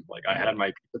zoned in. Like I yeah. had my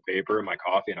piece of paper and my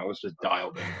coffee, and I was just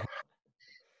dialed in.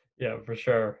 Yeah, for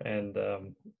sure. And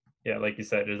yeah, like you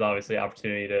said, there's obviously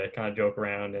opportunity to kind of joke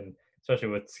around, and especially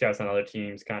with scouts on other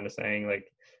teams, kind of saying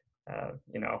like,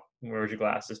 where's your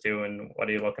glasses to, and what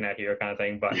are you looking at here, kind of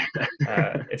thing. But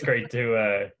it's great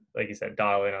to, like you said,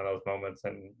 dial in on those moments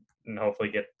and hopefully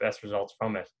get best results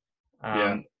from it.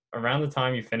 Yeah. Around the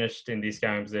time you finished in these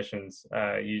scouting positions,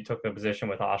 you took a position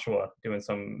with Oshawa doing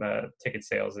some ticket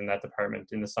sales in that department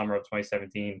in the summer of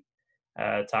 2017.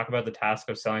 Talk about the task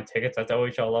of selling tickets at the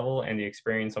OHL level and the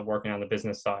experience of working on the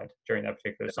business side during that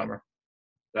particular summer.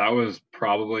 That was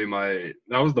that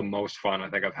was the most fun I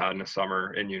think I've had in a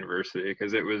summer in university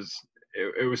because it was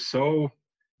so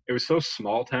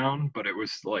small town, but it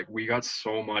was like we got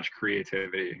so much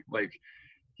creativity. Like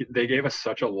they gave us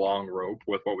such a long rope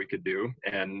with what we could do,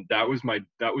 and that was my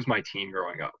team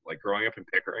growing up. Like growing up in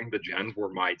Pickering, the Gens were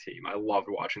my team. I loved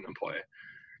watching them play.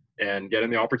 And getting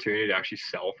the opportunity to actually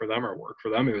sell for them or work for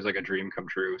them, it was like a dream come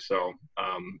true. So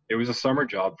it was a summer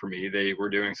job for me. They were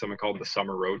doing something called the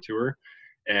Summer Road Tour,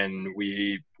 and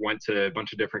we went to a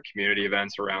bunch of different community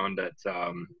events around at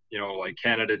like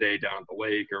Canada Day down at the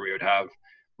lake, or we would have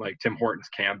like Tim Hortons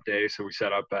Camp Day. So we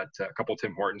set up at a couple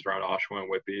Tim Hortons around Oshawa and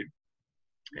Whitby,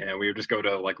 and we would just go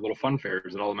to like little fun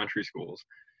fairs at elementary schools.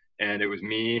 and it was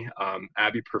me,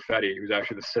 Abby Perfetti, who's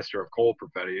actually the sister of Cole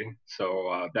Perfetti.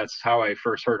 So that's how I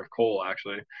first heard of Cole,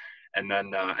 actually. And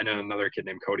then another kid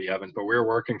named Cody Evans. But we were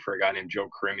working for a guy named Joe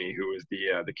Crimmy, who was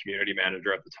the community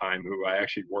manager at the time, who I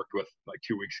actually worked with like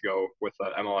 2 weeks ago with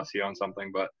MLSE on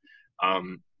something. But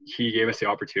he gave us the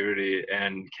opportunity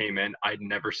and came in. I'd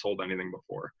never sold anything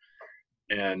before,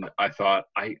 and I thought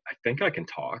I think I can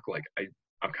talk. Like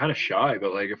I'm kind of shy,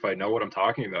 but like if I know what I'm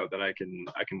talking about, then I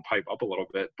can pipe up a little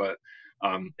bit. But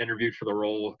interviewed for the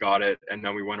role, got it, and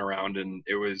then we went around, and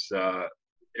it was a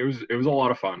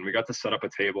lot of fun. We got to set up a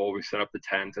table, we set up the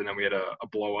tent, and then we had a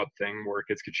blow up thing where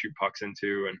kids could shoot pucks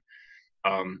into,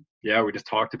 and yeah, we just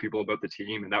talked to people about the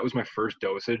team, and that was my first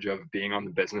dosage of being on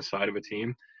the business side of a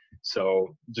team.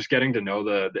 So just getting to know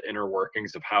the inner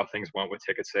workings of how things went with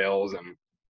ticket sales,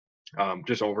 and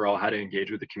just overall how to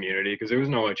engage with the community, because it was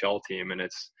an OHL team, and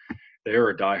they are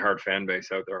a diehard fan base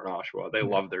out there in Oshawa. They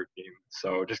love their team.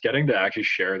 So just getting to actually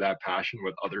share that passion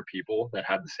with other people that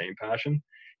had the same passion,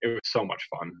 it was so much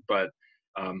fun. But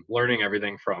learning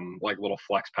everything from like little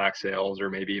flex pack sales, or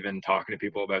maybe even talking to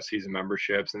people about season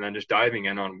memberships, and then just diving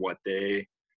in on what they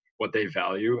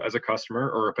value as a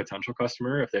customer or a potential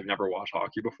customer if they've never watched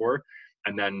hockey before,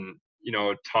 and then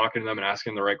talking to them and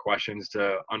asking the right questions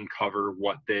to uncover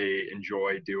what they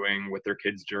enjoy doing with their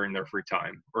kids during their free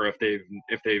time. Or if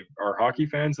they are hockey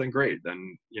fans, then great,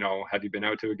 then have you been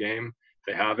out to a game? If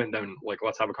they haven't, then like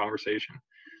let's have a conversation.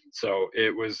 So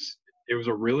it was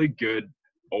a really good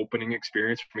opening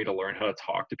experience for me to learn how to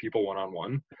talk to people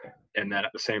one-on-one, and then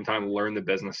at the same time learn the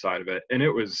business side of it. And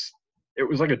it was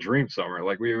like a dream summer.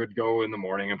 Like we would go in the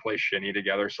morning and play shinny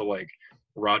together. So like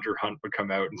Roger Hunt would come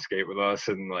out and skate with us,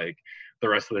 and like the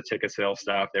rest of the ticket sales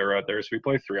staff, they were out there. So we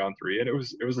played 3-on-3, and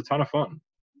it was a ton of fun.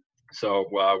 So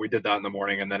we did that in the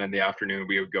morning, and then in the afternoon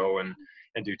we would go and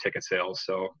do ticket sales.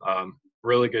 So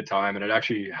really good time, and it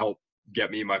actually helped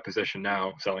get me my position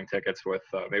now selling tickets with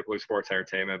Maple Leaf Sports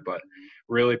Entertainment. But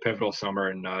really pivotal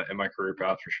summer in my career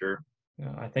path for sure.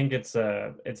 I think it's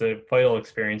a vital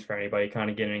experience for anybody kind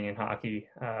of getting in hockey.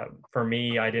 For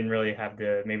me, I didn't really have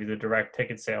maybe the direct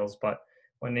ticket sales, but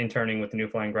when interning with the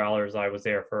Newfoundland Growlers, I was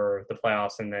there for the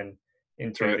playoffs and then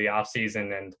into the off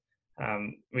season,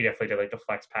 and we definitely did like the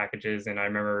flex packages. And I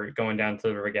remember going down to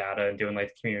the regatta and doing like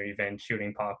the community event,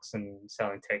 shooting pucks and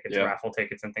selling tickets, raffle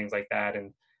tickets, and things like that.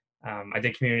 And I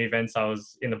did community events. I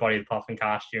was in the Buddy the Puffin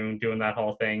costume, doing that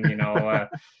whole thing,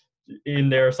 in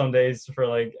there some days for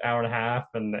like hour and a half,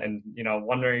 and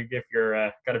wondering if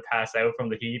you're gonna pass out from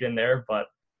the heat in there. But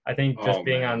I think just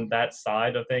being on that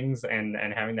side of things and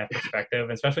having that perspective,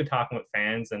 and especially talking with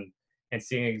fans and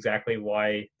seeing exactly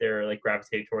why they're like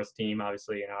gravitating towards the team.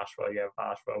 Obviously in Oshawa, you have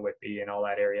Oshawa, Whitby, and all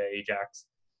that area, Ajax,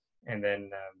 and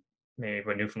then maybe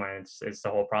with Newfoundland, it's the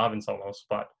whole province almost.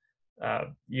 But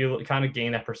you kind of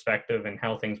gain that perspective and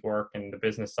how things work and the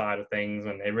business side of things,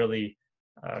 and it really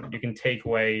you can take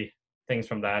away things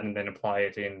from that and then apply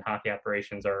it in hockey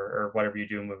operations or whatever you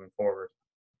do moving forward.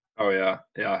 Oh yeah,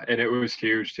 yeah, and it was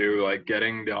huge too. Like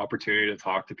getting the opportunity to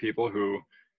talk to people who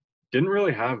didn't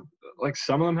really have, like,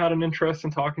 some of them had an interest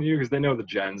in talking to you because they know the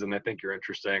gens and they think you're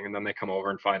interesting, and then they come over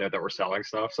and find out that we're selling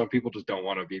stuff. Some people just don't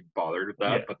want to be bothered with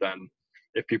that. Yeah. But then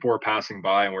if people were passing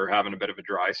by and we're having a bit of a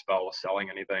dry spell of selling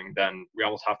anything, then we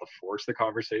almost have to force the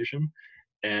conversation.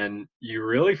 And you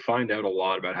really find out a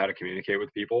lot about how to communicate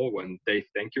with people when they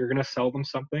think you're going to sell them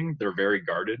something. They're very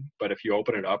guarded. But if you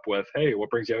open it up with, hey,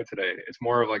 what brings you out today? It's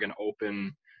more of like an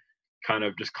open kind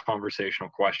of just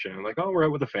conversational question. Like, oh, we're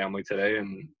out with the family today.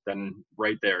 And then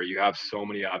right there, you have so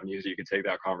many avenues you can take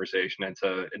that conversation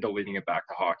into leading it back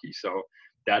to hockey. So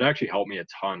that actually helped me a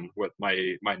ton with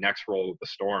my next role with the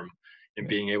Storm, in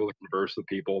being able to converse with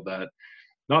people that,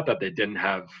 not that they didn't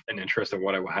have an interest in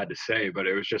what I had to say, but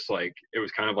it was just like, it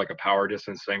was kind of like a power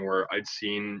distance thing where I'd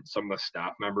seen some of the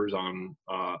staff members on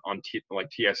like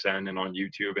TSN and on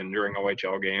YouTube and during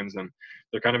OHL games, and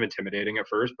they're kind of intimidating at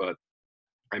first. But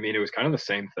I mean, it was kind of the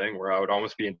same thing where I would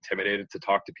almost be intimidated to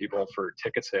talk to people for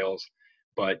ticket sales,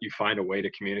 but you find a way to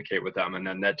communicate with them. And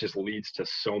then that just leads to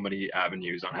so many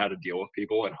avenues on how to deal with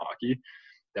people in hockey,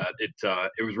 that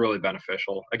it was really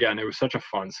beneficial. Again, it was such a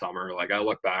fun summer. Like I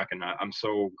look back and I'm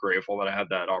so grateful that I had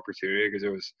that opportunity, because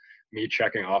it was me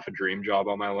checking off a dream job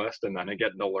on my list, and then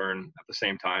getting to learn at the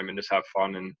same time and just have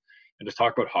fun and just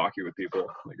talk about hockey with people.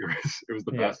 Like it was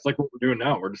the best. It's like what we're doing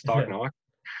now. We're just talking hockey.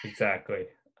 Exactly.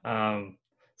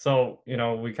 So,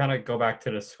 we kind of go back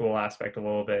to the school aspect a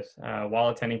little bit. While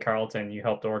attending Carleton, you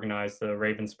helped organize the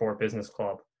Raven Sport Business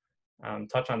Club.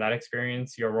 Touch on that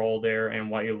experience, your role there, and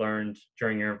what you learned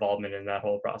during your involvement in that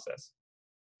whole process.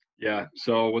 Yeah.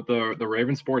 So with the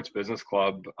Raven Sports Business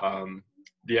Club,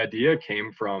 the idea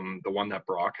came from the one that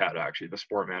Brock had, actually, the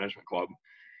sport management club.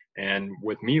 And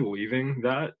with me leaving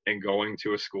that and going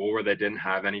to a school where they didn't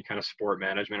have any kind of sport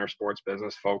management or sports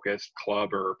business focused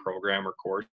club or program or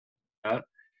course,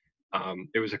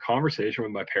 it was a conversation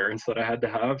with my parents that I had to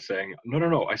have, saying, no, no,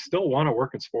 no, I still want to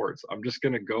work in sports. I'm just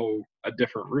going to go a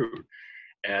different route.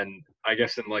 And I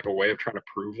guess in like a way of trying to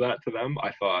prove that to them,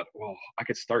 I thought, well, I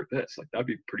could start this. Like, that'd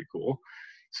be pretty cool.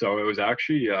 So it was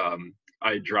actually,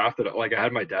 I drafted, like, I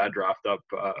had my dad draft up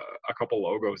a couple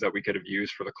logos that we could have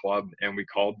used for the club. And we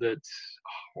called it,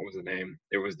 what was the name?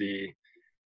 It was the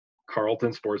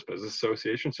Carleton Sports Business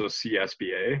Association, so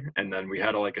CSBA. And then we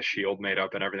had like a shield made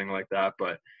up and everything like that.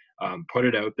 But put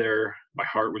it out there. My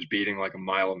heart was beating like a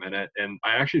mile a minute. And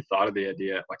I actually thought of the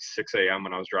idea at like 6 a.m.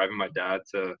 when I was driving my dad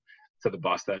to the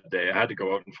bus that day. I had to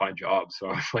go out and find jobs. So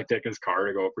I was like taking his car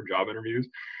to go out for job interviews.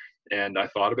 And I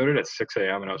thought about it at 6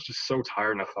 a.m. and I was just so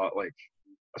tired. And I thought, like,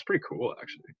 that's pretty cool,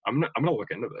 actually. I'm gonna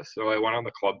look into this. So I went on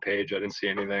the club page. I didn't see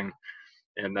anything.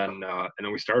 And then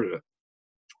we started it.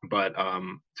 But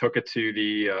took it to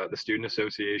the student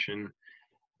association,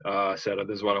 said,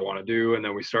 this is what I want to do. And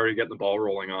then we started getting the ball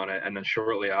rolling on it. And then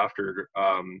shortly after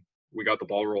we got the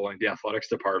ball rolling, the athletics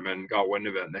department got wind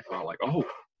of it and they thought like, oh,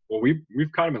 well,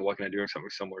 we've kind of been looking at doing something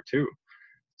similar too.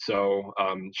 So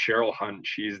Cheryl Hunt,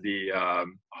 she's the,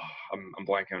 I'm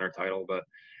blanking on her title, but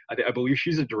I believe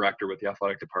she's a director with the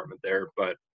athletic department there.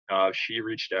 But she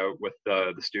reached out with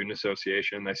the student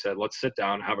association. They said, let's sit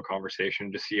down and have a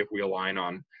conversation to see if we align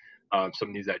on some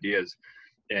of these ideas.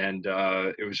 And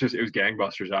it was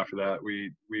gangbusters after that.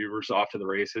 We were off to the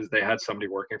races. They had somebody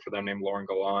working for them named Lauren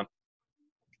Gallant.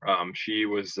 She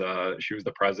was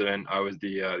the president. I was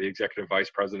the executive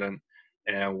vice president,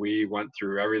 and we went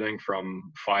through everything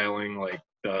from filing like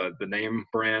the name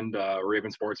brand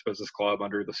Raven Sports Business Club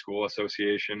under the school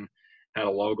association, had a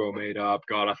logo made up,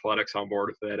 got athletics on board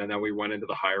with it, and then we went into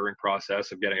the hiring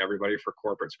process of getting everybody for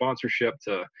corporate sponsorship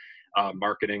to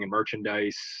marketing and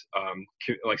merchandise,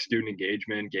 like student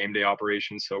engagement, game day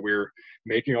operations. So we're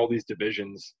making all these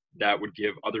divisions that would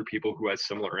give other people who had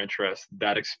similar interests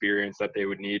that experience that they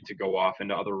would need to go off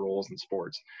into other roles in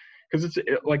sports. Because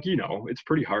like, it's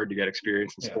pretty hard to get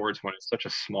experience in sports when it's such a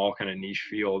small kind of niche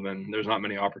field and there's not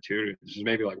many opportunities. There's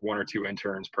maybe like one or two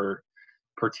interns per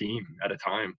team at a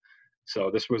time. So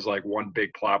this was like one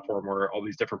big platform where all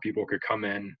these different people could come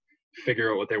in,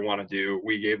 figure out what they want to do.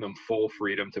 We gave them full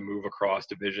freedom to move across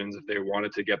divisions. If they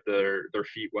wanted to get their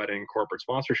feet wet in corporate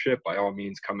sponsorship, by all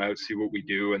means, come out, see what we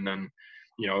do. And then,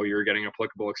 you're getting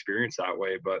applicable experience that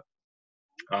way. But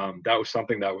that was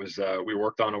something that was we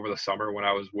worked on over the summer when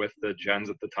I was with the Gens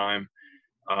at the time.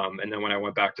 And then when I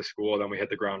went back to school, then we hit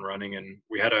the ground running, and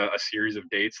we had a series of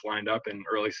dates lined up in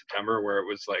early September where it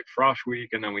was like Frosh Week,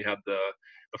 and then we had the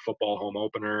football home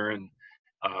opener, and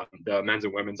the men's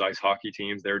and women's ice hockey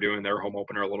teams, they're doing their home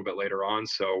opener a little bit later on.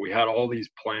 So we had all these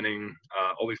planning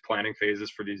phases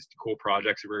for these cool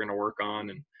projects that we we're going to work on.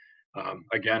 And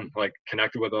again, like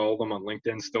connected with all of them on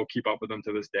LinkedIn, still keep up with them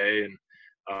to this day.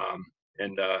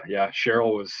 And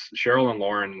Cheryl and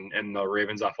Lauren and the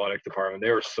Ravens athletic department, they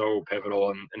were so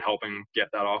pivotal in helping get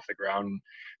that off the ground.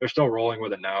 They're still rolling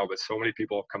with it now, but so many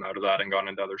people have come out of that and gone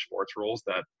into other sports roles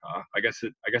that I guess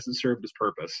it served its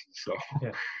purpose. So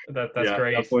yeah, that's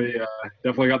great.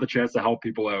 Definitely got the chance to help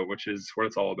people out, which is what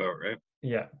it's all about, right?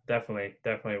 Yeah, definitely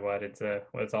what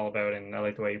it's all about. And I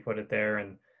like the way you put it there.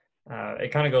 And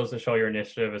it kind of goes to show your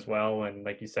initiative as well. And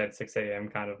like you said, 6 a.m.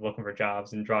 kind of looking for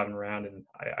jobs and driving around. And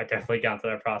I definitely got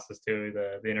through that process too,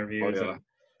 the interviews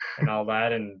and all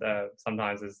that. And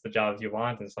sometimes it's the jobs you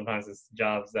want, and sometimes it's the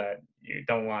jobs that you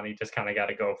don't want. You just kind of got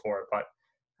to go for it. But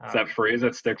it's that phrase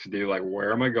that sticks with you, like,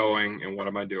 where am I going and what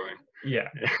am I doing? Yeah,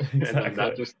 exactly. And then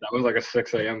that was like a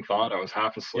 6 a.m. thought. I was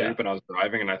half asleep and I was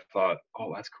driving, and I thought,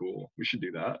 oh, that's cool. We should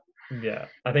do that. Yeah,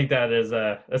 I think that is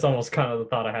it's almost kind of the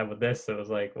thought I had with this. It was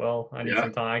like, well, I need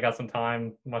some time. I got some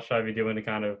time. What should I be doing to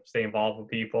kind of stay involved with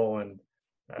people? And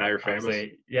now you're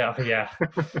famous. Yeah,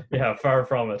 far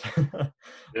from it.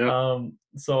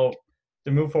 So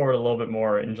to move forward a little bit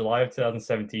more, in July of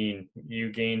 2017,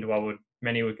 you gained what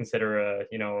many would consider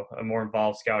a more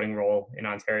involved scouting role in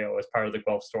Ontario as part of the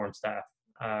Guelph Storm staff.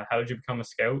 How did you become a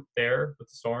scout there with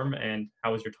the Storm, and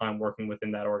how was your time working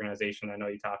within that organization? I know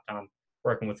you talked on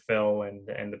working with Phil and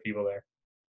the people there.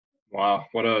 Wow,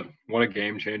 what a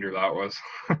game changer that was.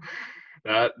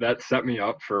 that set me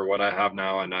up for what I have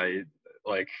now, and I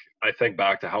think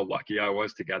back to how lucky I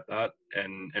was to get that,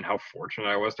 and how fortunate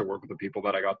I was to work with the people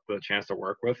that I got the chance to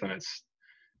work with, and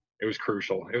it was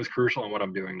crucial. It was crucial in what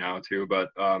I'm doing now too. But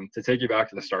to take you back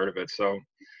to the start of it, so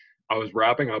I was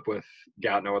wrapping up with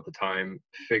Gatineau at the time.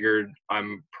 Figured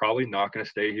I'm probably not going to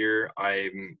stay here. I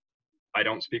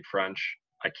don't speak French.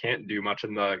 I can't do much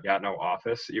in the Gatineau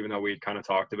office, even though we kind of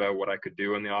talked about what I could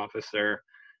do in the office there.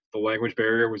 The language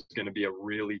barrier was going to be a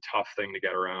really tough thing to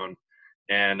get around,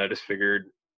 and I just figured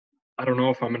I don't know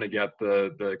if I'm going to get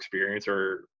the experience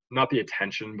or not the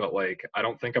attention, but like I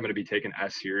don't think I'm going to be taken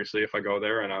as seriously if I go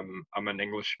there. And I'm an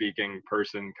English speaking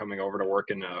person coming over to work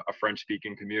in a French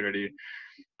speaking community.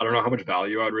 I don't know how much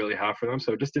value I'd really have for them,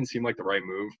 so it just didn't seem like the right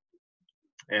move.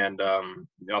 And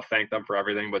I'll thank them for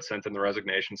everything, but sent in the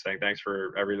resignation saying thanks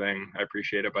for everything. I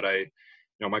appreciate it, but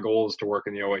my goal is to work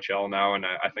in the OHL now, and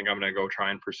I think I'm going to go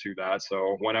try and pursue that.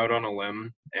 So went out on a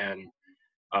limb and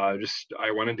just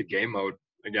I went into game mode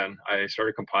again. I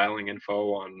started compiling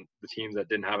info on the teams that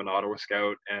didn't have an Ottawa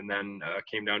scout, and then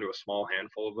came down to a small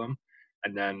handful of them.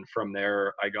 And then from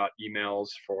there, I got emails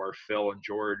for Phil and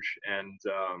George, and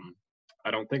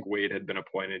I don't think Wade had been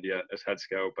appointed yet as head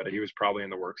scout, but he was probably in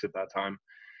the works at that time.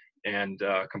 And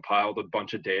compiled a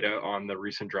bunch of data on the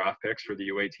recent draft picks for the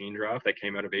U18 draft that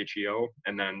came out of HEO,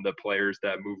 and then the players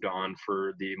that moved on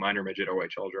for the minor midget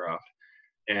OHL draft.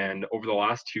 And over the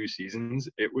last 2 seasons,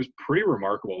 it was pretty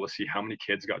remarkable to see how many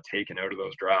kids got taken out of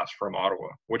those drafts from Ottawa,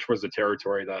 which was the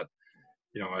territory that,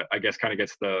 I guess kind of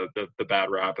gets the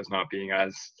bad rap as not being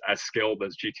as skilled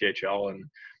as GTHL. And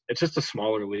it's just a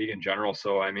smaller league in general.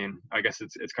 So, I mean, I guess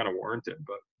it's kind of warranted,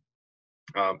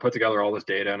 but put together all this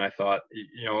data, and I thought,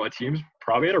 a team's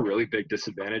probably at a really big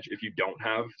disadvantage if you don't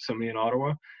have somebody in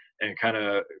Ottawa, and kind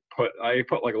of put like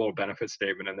a little benefit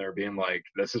statement in there being like,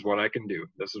 this is what I can do.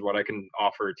 This is what I can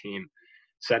offer a team.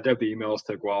 Sent out the emails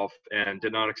to Guelph and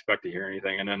did not expect to hear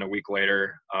anything. And then a week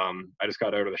later, I just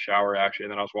got out of the shower actually,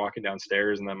 and then I was walking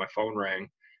downstairs, and then my phone rang,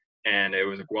 and it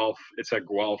was Guelph. It said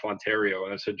Guelph, Ontario,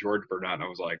 and it said George Burnett, and I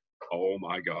was like, oh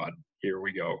my God, here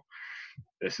we go.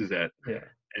 This is it. Yeah.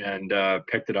 And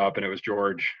picked it up, and it was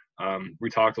George. We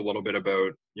talked a little bit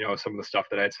about some of the stuff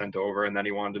that I had sent over, and then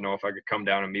he wanted to know if I could come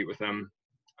down and meet with him.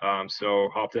 So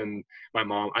hopped in. My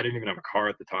mom, I didn't even have a car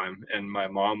at the time, and my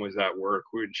mom was at work.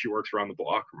 She works around the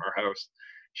block from our house.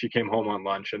 She came home on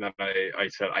lunch, and then I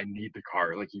said, I need the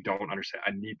car. Like, you don't understand.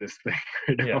 I need this thing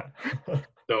right now. Yeah.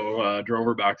 So drove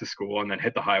her back to school, and then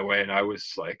hit the highway, and I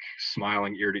was like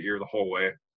smiling ear to ear the whole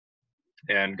way.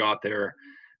 And got there,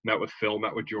 met with Phil,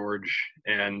 met with George,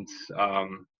 and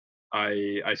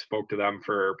I spoke to them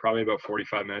for probably about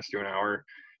 45 minutes to an hour.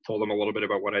 Told them a little bit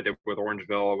about what I did with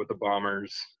Orangeville, with the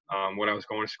Bombers, what I was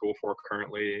going to school for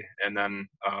currently, and then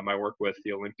my work with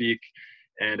the Olympique,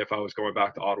 and if I was going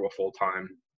back to Ottawa full time.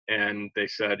 And they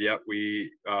said, "Yep,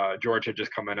 George had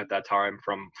just come in at that time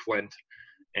from Flint,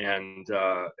 and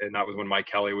that was when Mike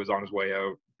Kelly was on his way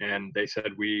out. And they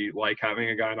said, we like having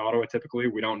a guy in Ottawa. Typically,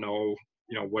 we don't know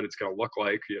what it's going to look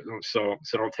like. So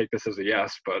don't take this as a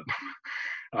yes, but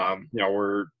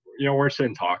we're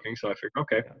sitting talking. So I figured,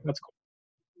 okay, that's cool.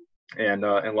 And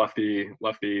left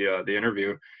the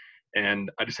interview,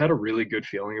 and I just had a really good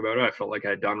feeling about it. I felt like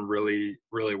I'd done really,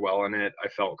 really well in it. I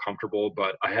felt comfortable,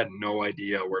 but I had no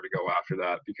idea where to go after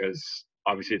that, because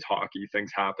obviously it's hockey,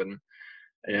 things happen,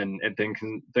 and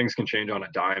things can change on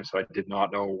a dime. So I did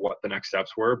not know what the next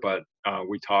steps were, but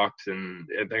we talked, and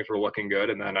things were looking good.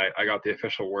 And then I got the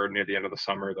official word near the end of the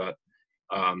summer that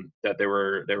that they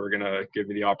were going to give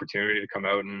me the opportunity to come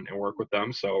out and work with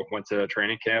them. So went to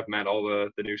training camp, met all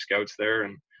the new scouts there,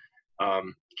 and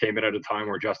came in at a time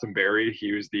where Justin Barry,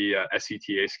 he was the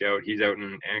SCTA scout. He's out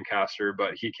in Ancaster,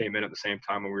 but he came in at the same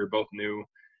time when we were both new,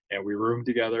 and we roomed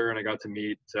together. And I got to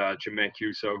meet Jim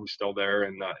Mancuso, who's still there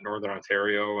in Northern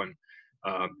Ontario, and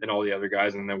all the other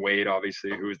guys, and then Wade,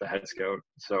 obviously, who was the head scout.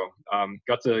 So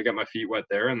got to get my feet wet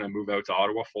there, and then move out to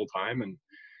Ottawa full time, and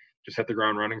just hit the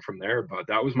ground running from there. But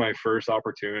that was my first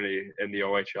opportunity in the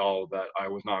OHL that I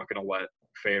was not going to let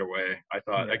fade away. I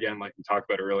thought, again, like we talked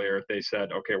about earlier, if they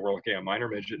said, okay, we're looking at minor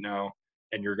midget now,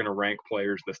 and you're going to rank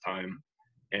players this time,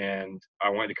 and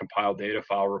I wanted to compile data,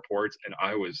 file reports, and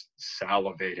I was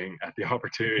salivating at the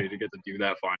opportunity to get to do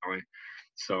that finally.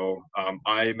 So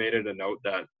I made it a note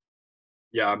that,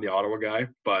 yeah, I'm the Ottawa guy,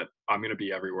 but I'm going to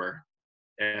be everywhere.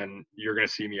 And you're going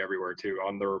to see me everywhere too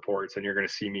on the reports, and you're going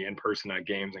to see me in person at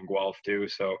games in Guelph too.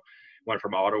 So went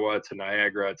from Ottawa to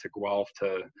Niagara to Guelph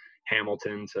to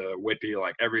Hamilton to Whitby,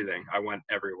 like everything. I went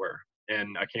everywhere.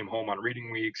 And I came home on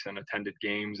reading weeks and attended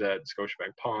games at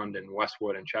Scotiabank Pond and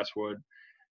Westwood and Chesswood.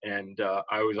 And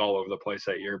I was all over the place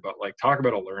that year. But like, talk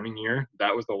about a learning year.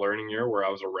 That was the learning year where I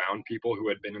was around people who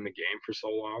had been in the game for so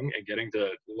long, and getting to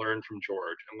learn from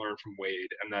George and learn from Wade,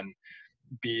 and then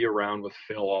be around with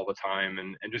Phil all the time,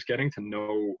 and just getting to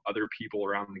know other people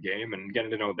around the game and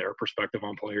getting to know their perspective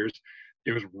on players,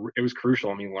 it was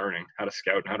crucial. I mean, learning how to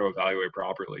scout and how to evaluate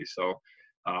properly. So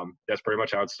that's pretty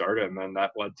much how it started, and then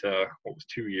that led to what was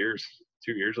 2 years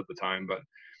at the time. But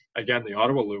again, the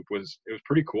Ottawa Loop it was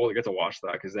pretty cool to get to watch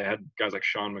that because they had guys like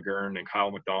Sean McGurn and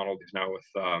Kyle McDonald, who's now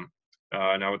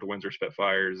with the Windsor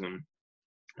Spitfires, and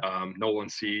Nolan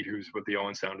Seed, who's with the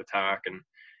Owen Sound Attack, and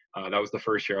that was the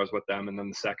first year I was with them, and then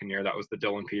the second year that was the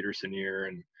Dylan Peterson year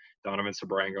and Donovan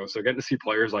Sabrango. So getting to see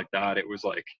players like that, it was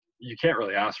like you can't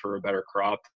really ask for a better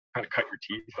crop to kind of cut your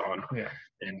teeth on,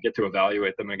 and get to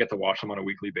evaluate them and get to watch them on a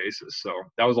weekly basis. So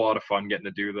that was a lot of fun getting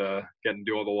to do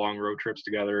all the long road trips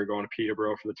together, going to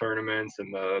Peterborough for the tournaments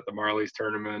and the Marlies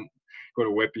tournament, go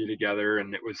to Whitby together,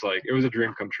 and it was a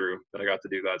dream come true that I got to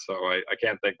do that. So I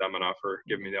can't thank them enough for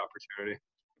giving me the opportunity.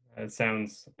 It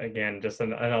sounds, again, just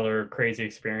another crazy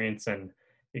experience, and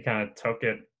you kind of took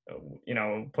it,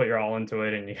 put your all into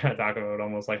it, and you kind of talk about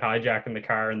almost like hijacking the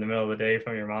car in the middle of the day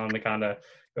from your mom to kind of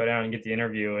go down and get the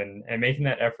interview and making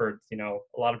that effort.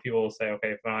 A lot of people will say,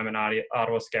 okay, if I'm an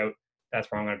Ottawa scout, that's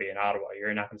where I'm going to be, in Ottawa.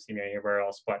 You're not going to see me anywhere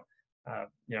else. But,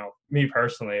 me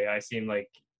personally, I seem like,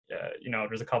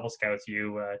 there's a couple scouts.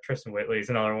 Tristan Whitley is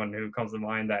another one who comes to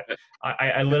mind that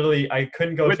I literally, I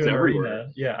couldn't go to an arena.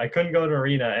 Yeah, I couldn't go to an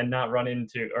arena and not run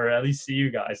into, or at least see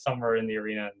you guys somewhere in the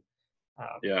arena.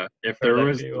 If there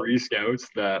was 3 scouts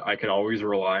that I could always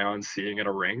rely on seeing at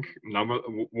a rink,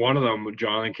 one of them was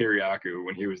Jonathan Kiriakou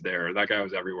when he was there. That guy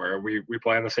was everywhere. We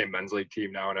play on the same men's league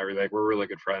team now and everything. We're really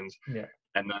good friends. Yeah.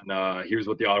 And then he was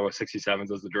with the Ottawa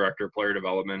 67s as the director of player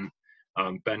development.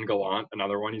 Ben Gallant,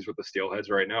 another one, he's with the Steelheads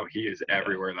right now. He is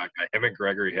everywhere. That guy, him and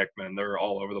Gregory Hickman, they're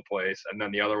all over the place. And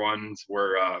then the other ones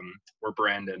were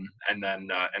Brandon and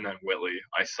then Whitley.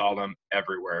 I saw them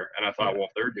everywhere, and I thought, well,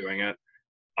 if they're doing it,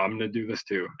 I'm gonna do this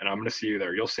too, and I'm gonna see you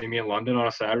there. You'll see me in London on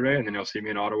a Saturday, and then you'll see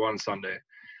me in Ottawa on Sunday.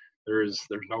 There's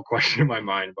no question in my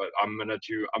mind. But I'm gonna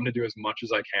do as much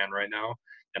as I can right now,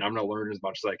 and I'm gonna learn as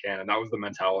much as I can. And that was the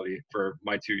mentality for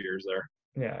my 2 years there.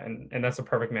 Yeah, and that's a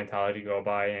perfect mentality to go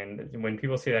by. And when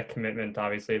people see that commitment,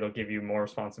 obviously they'll give you more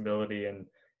responsibility, and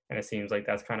it seems like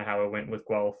that's kind of how it went with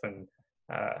Guelph, and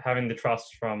having the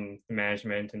trust from the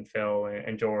management and Phil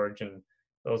and George and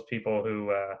those people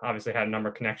who obviously had a number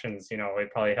of connections.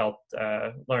 It probably helped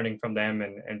learning from them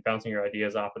and bouncing your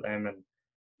ideas off of them,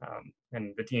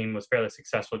 and the team was fairly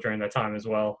successful during that time as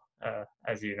well,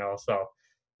 as you know. So.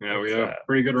 Yeah, we have a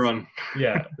pretty good run.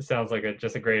 Yeah, it sounds like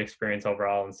just a great experience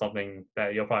overall, and something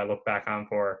that you'll probably look back on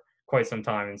for quite some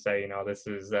time and say, this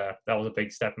is that was a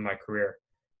big step in my career.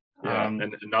 Yeah,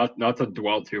 and not to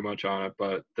dwell too much on it,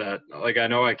 but that, like, I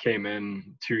know I came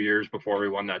in 2 years before we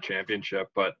won that championship,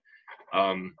 but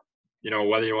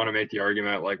whether you want to make the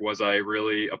argument, like, was I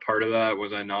really a part of that?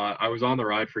 Was I not? I was on the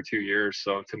ride for 2 years,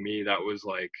 so to me that was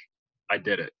like, I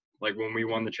did it. Like, when we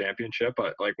won the championship,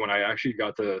 like when I actually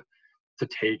got to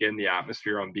take in the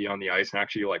atmosphere and be on the ice and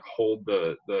actually like hold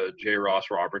the J. Ross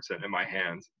Robertson in my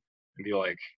hands and be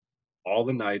like, all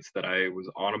the nights that I was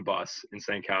on a bus in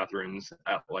St. Catharines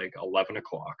at like 11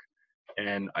 o'clock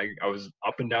and I was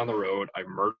up and down the road, I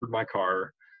murdered my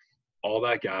car, all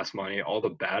that gas money, all the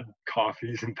bad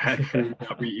coffees and bad food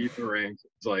that we eat in the rinks,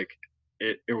 it's like,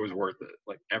 it was worth it.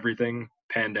 Like, everything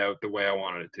panned out the way I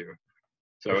wanted it to.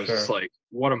 So it was just like,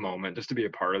 what a moment just to be a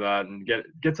part of that and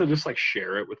get to just like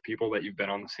share it with people that you've been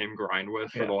on the same grind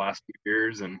with for the last few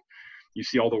years. And you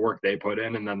see all the work they put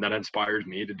in, and then that inspires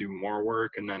me to do more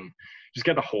work, and then just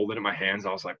get to hold it in my hands.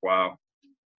 I was like, wow,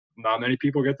 not many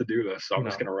people get to do this. So I'm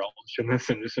just going to relish in this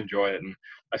and just enjoy it. And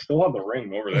I still have the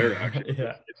ring over there, actually. It's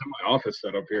in my office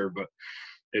set up here, but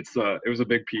it was a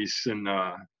big piece, and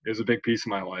it was a big piece of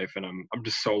my life. And I'm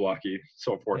just so lucky,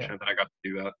 so fortunate that I got to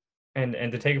do that. And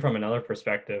to take it from another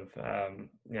perspective,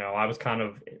 I was kind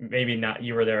of, maybe not,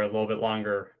 you were there a little bit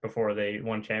longer before they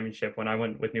won championship. When I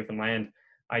went with Newfoundland,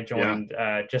 I joined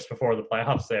just before the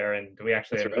playoffs there, and we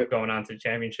actually ended up going on to the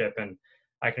championship. And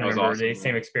I can remember the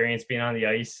same experience being on the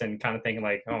ice and kind of thinking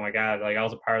like, oh my God, like I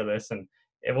was a part of this. And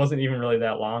it wasn't even really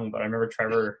that long, but I remember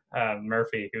Trevor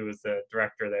Murphy, who was the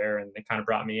director there, and they kind of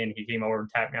brought me in. He came over and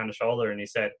tapped me on the shoulder and he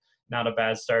said, not a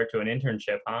bad start to an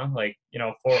internship, huh? Like,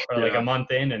 like a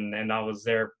month in, and I was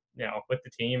there, with the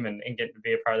team and getting to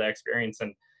be a part of that experience.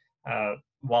 And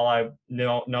while I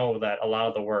know that a lot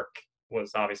of the work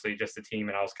was obviously just the team,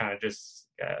 and I was kind of just,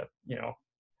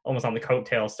 almost on the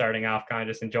coattails starting off, kind of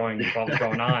just enjoying what was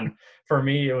going on. For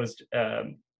me, it was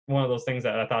one of those things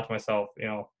that I thought to myself,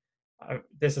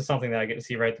 this is something that I get to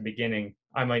see right at the beginning.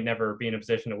 I might never be in a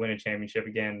position to win a championship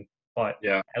again, but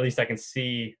at least I can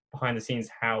see behind the scenes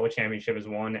how a championship is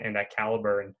won and that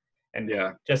caliber. And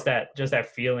Yeah. just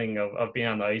that feeling of being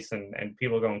on the ice and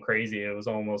people going crazy, it was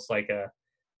almost like a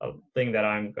thing that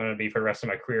I'm going to be for the rest of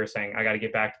my career saying, I got to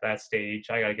get back to that stage.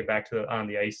 I got to get back to on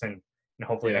the ice, and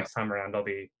hopefully Yeah. next time around I'll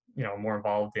be, more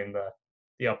involved in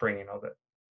the upbringing of it.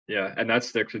 Yeah, and that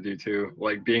sticks with you too.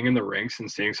 Like being in the rinks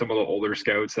and seeing some of the older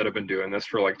scouts that have been doing this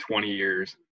for like 20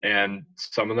 years, and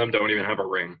some of them don't even have a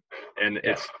ring. And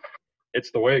Yeah.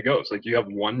 it's the way it goes. Like you have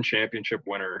one championship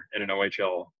winner in an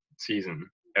OHL season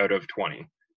out of 20.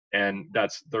 And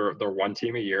that's they're one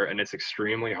team a year, and it's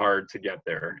extremely hard to get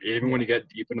there. Even when Yeah. you get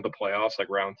deep into the playoffs, like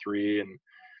round 3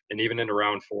 and even into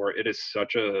round 4, it is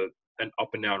such an up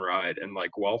and down ride. And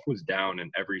like Guelph was down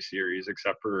in every series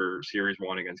except for series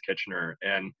 1 against Kitchener.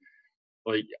 And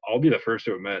like I'll be the first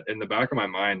to admit, in the back of my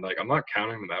mind, like I'm not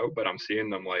counting them out, but I'm seeing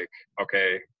them like,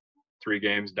 okay, 3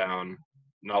 games down,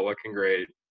 not looking great.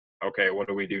 Okay, what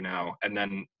do we do now? And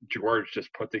then George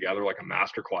just put together like a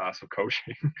master class of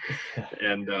coaching Yeah.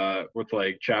 and with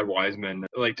like Chad Wiseman,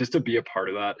 like just to be a part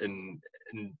of that and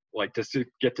like just to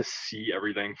get to see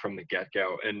everything from the get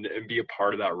go and be a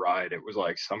part of that ride. It was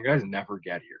like some guys never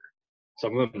get here.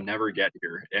 Some of them never get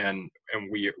here, and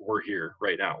we're here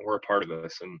right now. We're a part of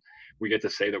this, and we get to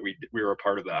say that we were a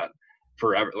part of that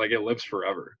forever. Like it lives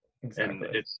forever, and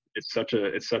Exactly.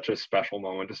 it's such a special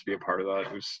moment just to be a part of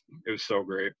that. It was so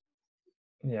great.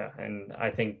 Yeah, and I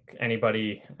think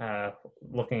anybody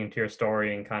looking into your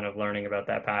story and kind of learning about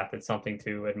that path, it's something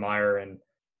to admire. And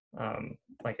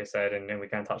like I said, and we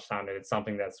kind of touched on it, it's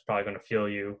something that's probably going to fuel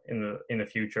you in the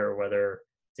future, whether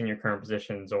it's in your current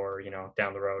positions or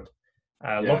down the road.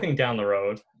 Yeah, Looking down the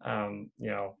road,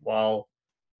 while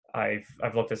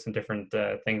I've looked at some different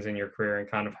things in your career and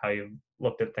kind of how you've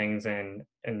looked at things and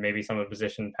maybe some of the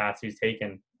position paths you've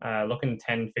taken. Looking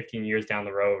 10, 15 years down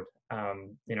the road,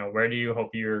 where do you hope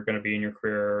you're going to be in your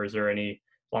career, or is there any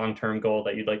long-term goal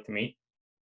that you'd like to meet?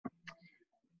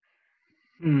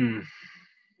 hmm.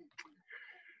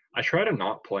 I try to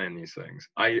not plan these things.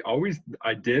 I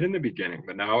did in the beginning,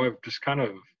 but now I've just kind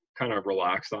of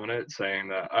relaxed on it, saying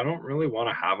that I don't really want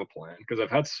to have a plan because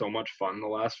I've had so much fun the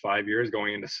last 5 years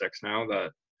going into 6 now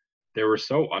that they were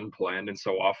so unplanned and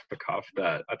so off the cuff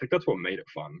that I think that's what made it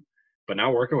fun. But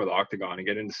now working with Octagon and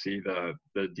getting to see the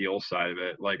deal side of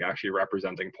it, like actually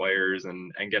representing players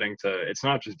and getting to, it's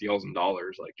not just deals and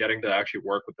dollars, like getting to actually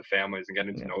work with the families and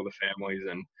getting to Yeah, know the families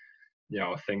and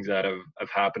things that have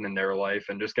happened in their life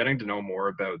and just getting to know more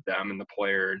about them and the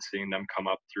player and seeing them come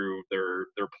up through their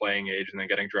playing age and then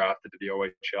getting drafted to the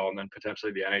OHL and then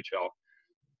potentially the NHL.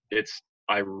 It's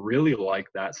I really like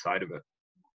that side of it,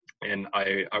 and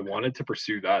I wanted to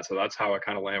pursue that, so that's how I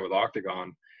kind of landed with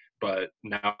Octagon. But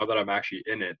now that I'm actually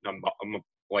in it, I'm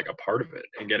like a part of it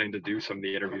and getting to do some of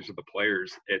the interviews with the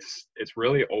players. It's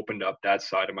really opened up that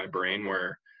side of my brain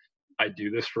where I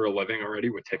do this for a living already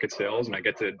with ticket sales, and I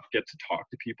get to talk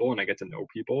to people and I get to know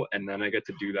people, and then I get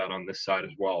to do that on this side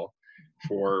as well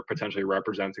for potentially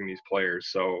representing these players.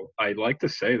 So I like to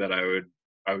say that I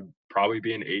would probably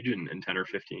be an agent in 10 or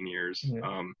 15 years.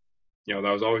 yeah,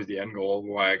 That was always the end goal of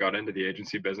why I got into the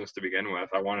agency business to begin with.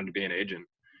 I wanted to be an agent,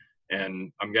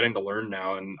 and I'm getting to learn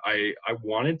now. And I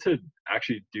wanted to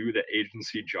actually do the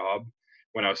agency job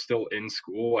when I was still in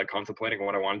school, like contemplating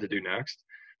what I wanted to do next.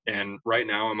 And right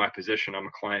now in my position, I'm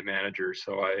a client manager,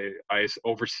 so I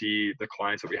oversee the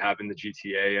clients that we have in the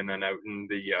GTA and then out in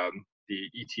the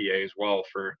ETA as well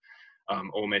for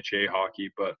OMHA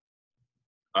hockey. But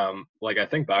like I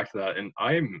think back to that, and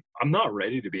I'm not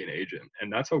ready to be an agent,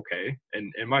 and that's okay.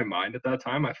 And in my mind at that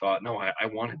time, I thought, no, I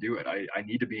want to do it. I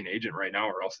need to be an agent right now,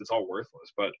 or else it's all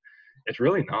worthless. But it's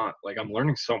really not. Like I'm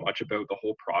learning so much about the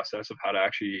whole process of how to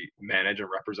actually manage and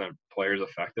represent players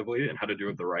effectively and how to do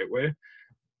it the right way.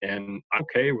 And I'm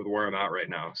okay with where I'm at right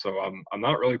now. So I'm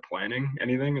not really planning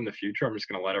anything in the future. I'm just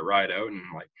gonna let it ride out. And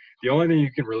like the only thing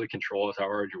you can really control is how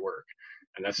hard you work.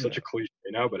 And that's such yeah. a cliche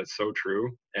now, but it's so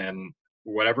true. And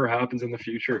whatever happens in the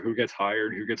future, who gets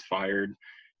hired, who gets fired,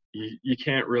 you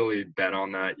can't really bet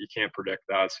on that. You can't predict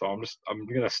that. So I'm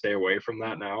gonna stay away from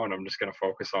that now, and I'm just gonna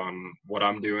focus on what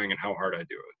I'm doing and how hard I do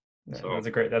it. Yeah, So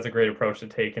that's a great approach to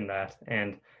take in that.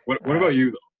 And what uh, about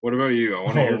you though? What about you? I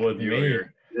want to oh, hear from with you out me,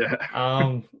 here. Yeah,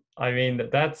 I mean,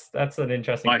 that's an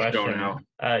interesting my show question. now.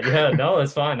 Yeah, no,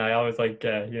 it's fine. I always like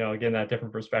getting that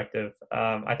different perspective.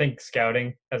 I think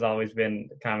scouting has always been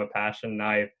kind of a passion.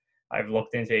 I've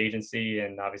looked into agency,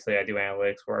 and obviously I do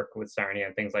analytics work with Sarnia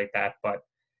and things like that. But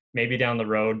maybe down the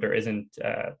road there isn't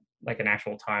like an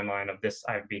actual timeline of this.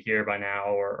 I'd be here by now,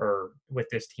 or with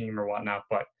this team or whatnot.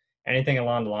 But anything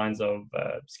along the lines of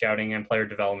scouting and player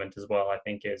development as well, I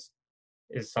think is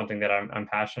something that I'm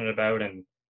passionate about, and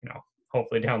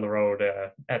hopefully down the road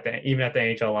even at the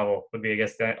NHL level would be, I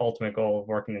guess, the ultimate goal of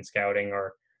working in scouting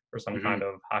or some kind Hmm.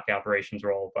 of hockey operations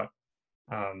role. But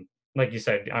like you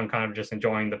said, I'm kind of just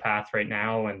enjoying the path right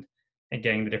now and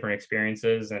getting the different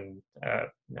experiences. And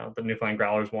the Newfoundland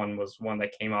Growlers one was one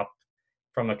that came up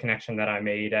from a connection that I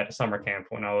made at a summer camp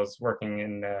when I was working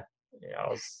in. I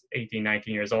was 18,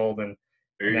 19 years old, There and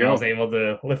you then I was go. able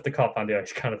to lift the cup on the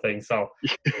ice, kind of thing. So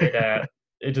it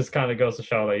it just kind of goes to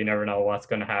show that you never know what's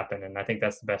going to happen, and I think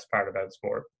that's the best part about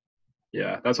sport.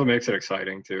 Yeah, that's what makes it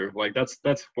exciting too. Like that's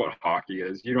what hockey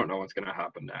is. You don't know what's going to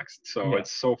happen next, so Yeah,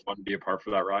 it's so fun to be a part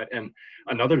for that ride. And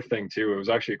another thing too, it was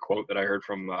actually a quote that I heard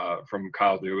from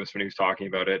Kyle Lewis when he was talking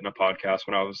about it in a podcast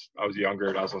when I was younger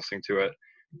and I was listening to it.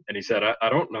 And he said, I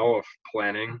don't know if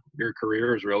planning your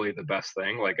career is really the best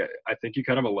thing. Like I think you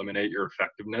kind of eliminate your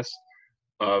effectiveness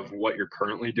of what you're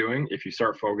currently doing if you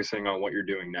start focusing on what you're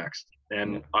doing next. yeah,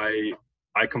 And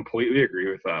I completely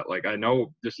agree with that. Like I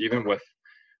know just even with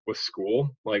school,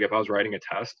 like if I was writing a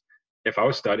test, if I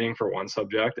was studying for one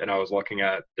subject and I was looking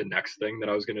at the next thing that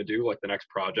I was going to do, like the next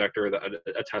project or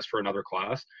a test for another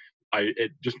class,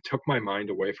 it just took my mind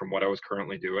away from what I was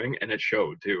currently doing, and it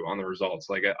showed too on the results.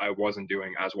 Like I wasn't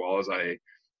doing as well as I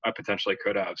potentially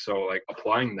could have. So like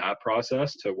applying that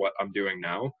process to what I'm doing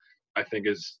now, I think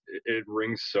it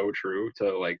rings so true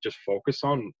to like just focus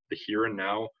on the here and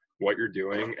now, what you're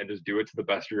doing, and just do it to the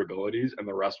best of your abilities, and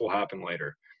the rest will happen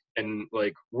later. And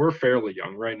like we're fairly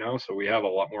young right now, so we have a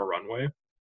lot more runway.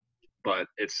 But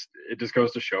it just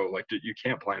goes to show like you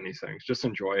can't plan these things. Just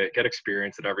enjoy it, get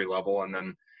experience at every level, and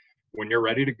then when you're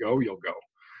ready to go, you'll go.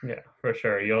 yeah, for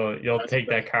sure. You'll That's take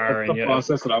that's, that that's car the and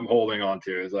process that I'm holding on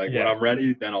to. Is like when yeah, I'm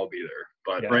ready, then I'll be there.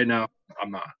 But yeah, right now,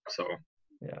 I'm not. So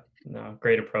yeah. No,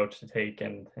 great approach to take,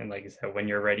 and like you said, when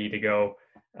you're ready to go,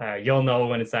 you'll know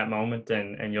when it's that moment,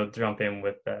 and you'll jump in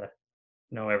with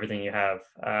know everything you have.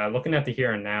 Looking at the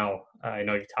here and now, I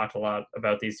know you've talked a lot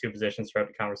about these two positions throughout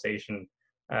the conversation,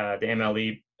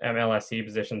 the MLSE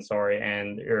position, sorry,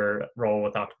 and your role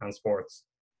with Octagon Sports.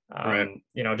 right.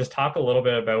 Just talk a little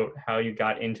bit about how you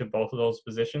got into both of those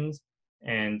positions,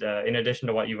 and in addition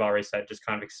to what you've already said, just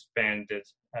kind of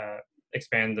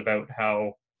expand about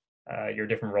how your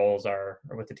different roles are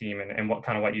with the team and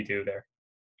what you do there.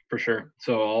 For sure.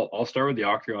 So I'll start with the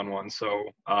Octagon one. So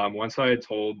once I had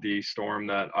told the Storm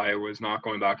that I was not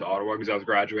going back to Ottawa because I was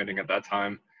graduating at that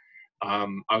time, I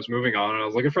was moving on and I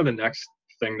was looking for the next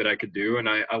thing that I could do. And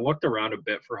I looked around a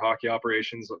bit for hockey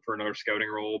operations for another scouting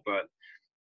role, but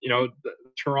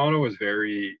Toronto is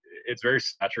it's very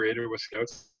saturated with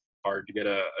scouts. It's hard to get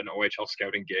an OHL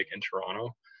scouting gig in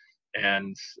Toronto,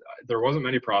 and there wasn't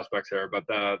many prospects there. But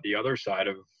the other side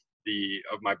of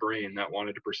my brain that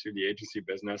wanted to pursue the agency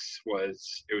business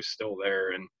was still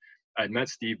there. And I'd met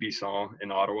Steve Bisson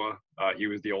in Ottawa. He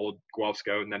was the old Guelph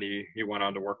scout, and then he went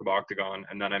on to work with Octagon.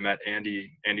 And then I met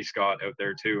Andy Scott out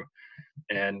there too,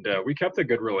 and we kept a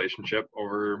good relationship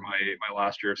over my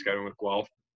last year of scouting with Guelph,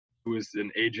 who was an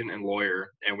agent and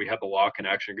lawyer, and we had the law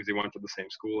connection because he went to the same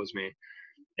school as me,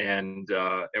 and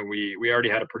we already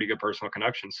had a pretty good personal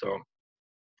connection. So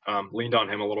leaned on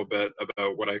him a little bit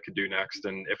about what I could do next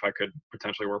and if I could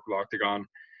potentially work with Octagon.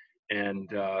 And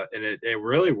it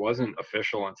really wasn't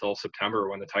official until September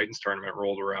when the Titans tournament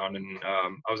rolled around. And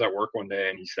I was at work one day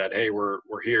and he said, "Hey, we're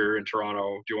here in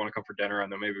Toronto. Do you want to come for dinner?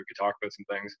 And then maybe we could talk about some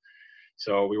things."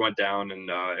 So we went down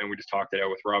and we just talked it out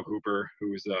with Rob Hooper,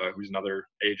 who's another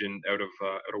agent out of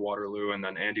Waterloo, and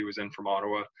then Andy was in from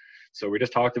Ottawa. So we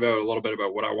just talked about a little bit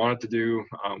about what I wanted to do,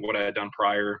 what I had done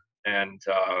prior, and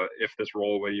if this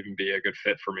role would even be a good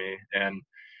fit for me. And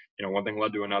one thing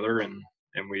led to another,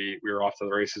 and we were off to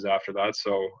the races after that.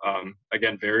 So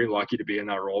again, very lucky to be in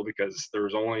that role because there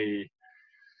was only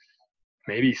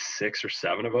maybe 6 or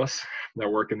 7 of us that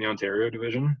work in the Ontario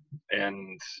division,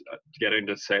 and getting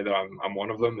to say that I'm one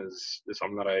of them is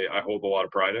something that I hold a lot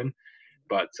of pride in.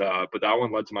 But that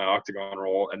one led to my Octagon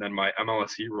role, and then my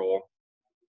MLSE role.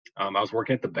 I was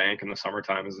working at the bank in the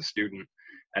summertime as a student,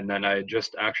 and then I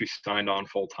just actually signed on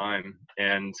full time,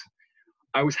 and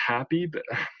I was happy, but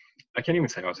I can't even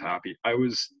say I was happy. I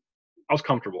was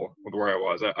comfortable with where I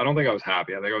was. I don't think I was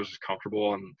happy. I think I was just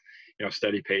comfortable and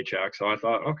steady paycheck. So I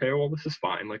thought, okay, well this is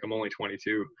fine. Like I'm only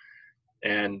 22,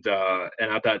 and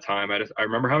at that time I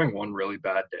remember having one really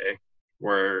bad day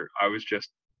where I was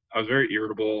very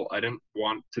irritable. I didn't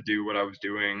want to do what I was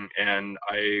doing, and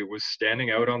I was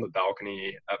standing out on the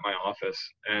balcony at my office,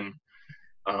 and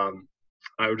um,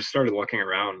 I just started looking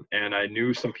around, and I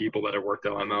knew some people that had worked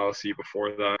at MLSE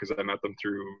before that because I met them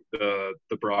through the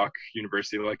Brock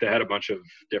University. Like they had a bunch of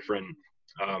different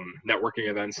networking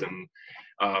events and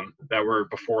that were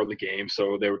before the game,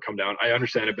 so they would come down. I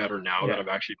understand it better now that Yeah, I've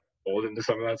actually old into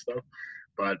some of that stuff.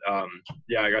 But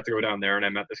yeah, I got to go down there and I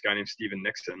met this guy named Steven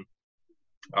Nixon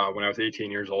when I was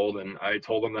 18 years old, and I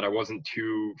told him that I wasn't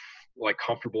too like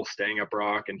comfortable staying at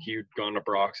Brock, and he'd gone to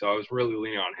Brock, so I was really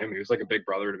leaning on him. He was like a big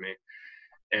brother to me,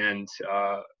 and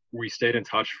we stayed in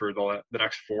touch for the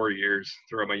next 4 years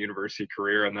throughout my university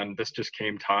career. And then this just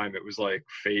came time. It was like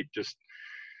fate just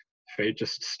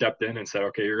stepped in and said,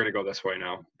 okay, you're going to go this way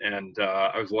now. And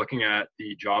I was looking at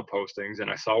the job postings and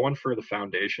I saw one for the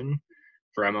foundation,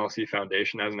 for MLC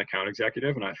Foundation as an account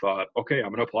executive. And I thought, okay, I'm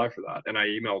going to apply for that. And I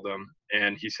emailed him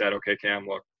and he said, okay, Cam,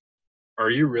 look, are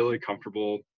you really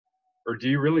comfortable or do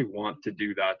you really want to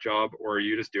do that job? Or are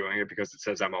you just doing it because it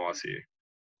says MLSE?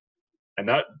 And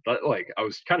that like, I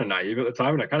was kind of naive at the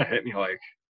time and it kind of hit me like,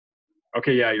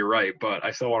 okay, yeah, you're right, but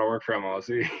I still want to work for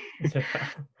MLSE. Yeah.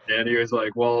 And he was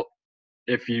like, well,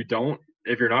 if you're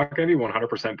not going to be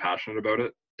 100% passionate about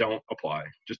it, don't apply.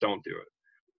 Just don't do it.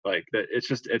 Like that,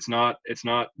 it's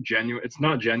not genuine. It's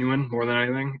not genuine more than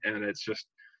anything. And it's just,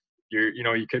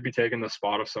 you could be taking the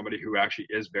spot of somebody who actually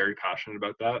is very passionate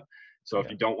about that. So if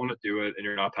Yeah. you don't want to do it and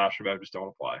you're not passionate about it, just don't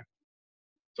apply.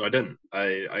 So I didn't.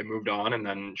 I moved on, and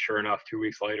then sure enough, 2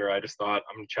 weeks later, I just thought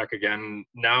I'm gonna check again.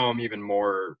 Now I'm even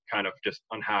more kind of just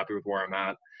unhappy with where I'm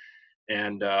at,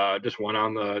 and just went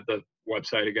on the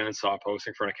website again and saw a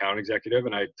posting for an account executive,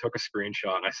 and I took a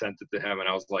screenshot and I sent it to him, and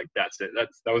I was like, "That's it.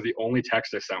 That was the only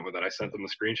text I sent with it. I sent him the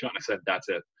screenshot and I said, "That's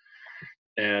it."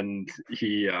 And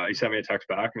he sent me a text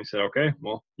back and he said, "Okay,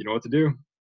 well, you know what to do."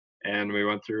 And we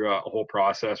went through a whole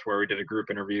process where we did a group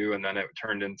interview, and then it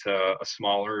turned into a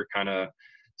smaller kind of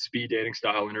speed dating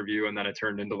style interview, and then it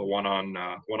turned into the one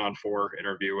on four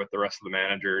interview with the rest of the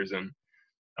managers. And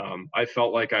I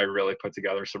felt like I really put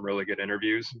together some really good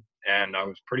interviews, and I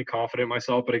was pretty confident in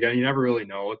myself. But again, you never really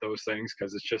know with those things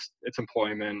because it's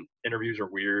employment. Interviews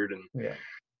are weird, and Yeah.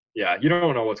 yeah, you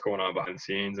don't know what's going on behind the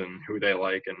scenes and who they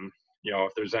like, and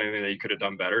if there's anything that you could have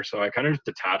done better. So I kind of just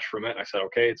detached from it. I said,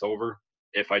 okay, it's over.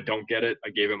 If I don't get it, I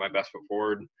gave it my best foot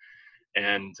forward,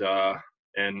 and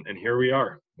and here we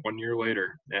are 1 year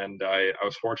later. And I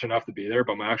was fortunate enough to be there,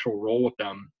 but my actual role with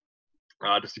them,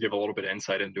 just to give a little bit of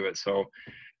insight into it. So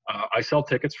I sell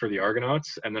tickets for the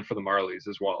Argonauts and then for the Marlies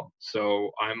as well.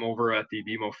 So I'm over at the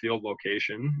BMO Field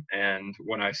location, and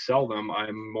when I sell them,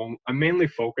 I'm mainly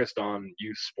focused on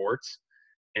youth sports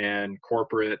and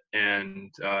corporate and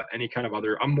any kind of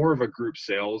other. I'm more of a group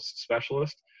sales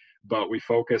specialist, but we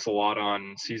focus a lot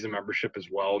on season membership as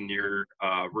well near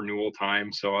renewal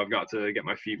time. So I've got to get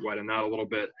my feet wet in that a little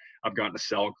bit. I've gotten to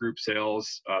sell group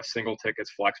sales, single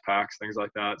tickets, flex packs, things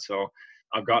like that. So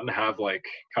I've gotten to have like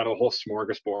kind of a whole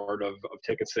smorgasbord of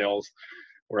ticket sales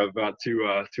where I've got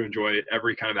to enjoy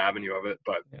every kind of avenue of it.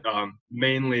 But Yeah.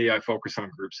 mainly I focus on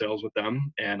group sales with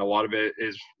them, and a lot of it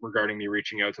is regarding me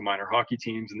reaching out to minor hockey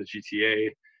teams in the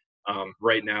GTA.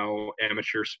 Right now,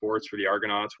 amateur sports for the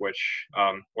Argonauts, which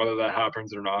whether that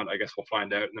happens or not, I guess we'll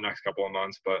find out in the next couple of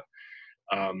months. But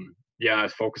yeah, I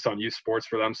focused on youth sports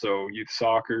for them. So youth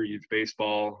soccer, youth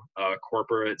baseball,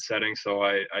 corporate setting. So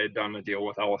I had done a deal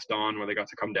with Ellis Don where they got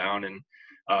to come down, and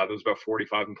there was about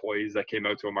 45 employees that came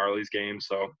out to a Marlies game.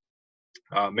 So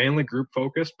mainly group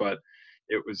focused, but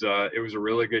it was a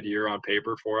really good year on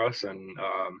paper for us, and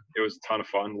it was a ton of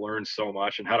fun. Learned so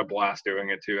much and had a blast doing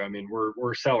it too. I mean,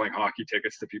 we're selling hockey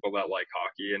tickets to people that like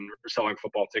hockey, and we're selling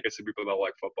football tickets to people that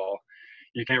like football.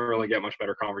 You can't really get much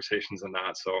better conversations than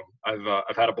that. So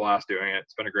I've had a blast doing it.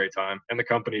 It's been a great time, and the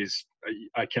company's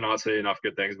I cannot say enough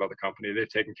good things about the company. They've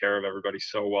taken care of everybody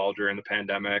so well during the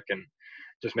pandemic, and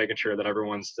just making sure that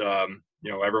everyone's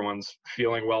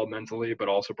feeling well mentally, but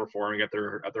also performing at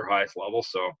their highest level.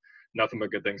 So nothing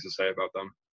but good things to say about them.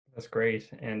 That's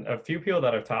great. And a few people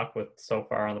that I've talked with so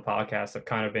far on the podcast have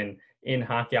kind of been in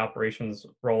hockey operations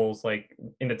roles, like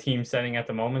in the team setting at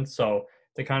the moment. So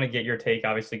to kind of get your take,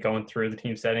 obviously going through the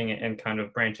team setting and kind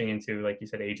of branching into, like you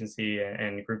said, agency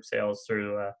and group sales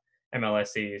through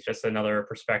MLSE is just another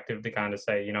perspective to kind of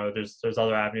say, there's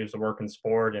other avenues to work in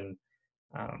sport and,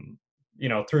 um,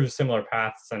 through similar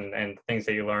paths and things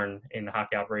that you learn in the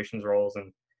hockey operations roles.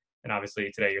 And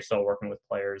obviously today you're still working with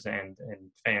players and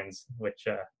fans, which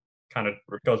kind of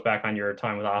goes back on your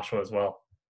time with Oshawa as well.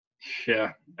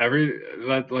 Yeah,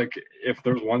 like if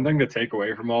there's one thing to take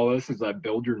away from all this is that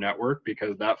build your network,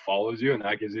 because that follows you and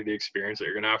that gives you the experience that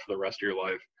you're gonna have for the rest of your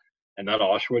life. And that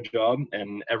Oshawa job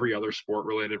and every other sport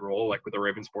related role, like with the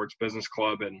Raven Sports Business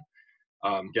Club and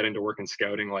getting to work in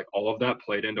scouting, like all of that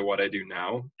played into what I do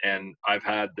now. And I've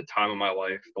had the time of my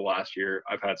life the last year.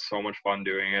 I've had so much fun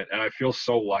doing it, and I feel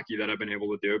so lucky that I've been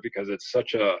able to do it because it's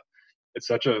such a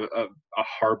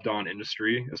harped on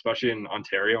industry, especially in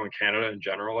Ontario and Canada in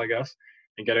general, I guess.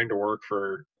 And getting to work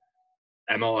for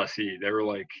MLSE. They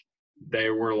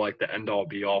were like the end all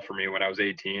be all for me when I was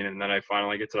 18, and then I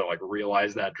finally get to like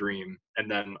realize that dream, and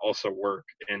then also work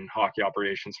in hockey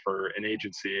operations for an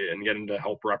agency and getting to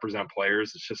help represent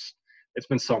players. It's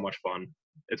been so much fun.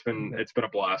 It's been a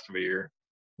blast of a year.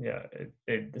 Yeah,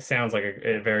 it sounds like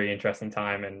a very interesting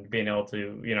time, and being able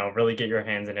to, really get your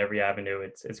hands in every avenue,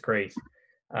 it's great.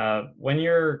 When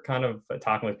you're kind of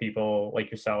talking with people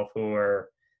like yourself who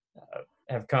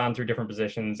have gone through different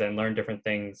positions and learned different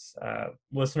things,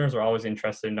 listeners are always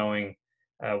interested in knowing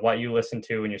what you listen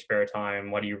to in your spare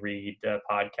time, what do you read,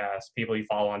 podcasts, people you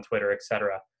follow on Twitter,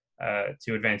 etc.,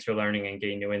 to advance your learning and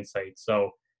gain new insights.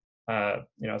 So,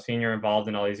 seeing you're involved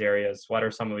in all these areas, what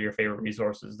are some of your favorite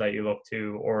resources that you look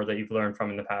to or that you've learned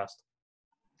from in the past?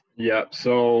 Yeah.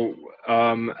 So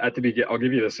at the begin, I'll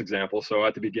give you this example. So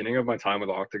at the beginning of my time with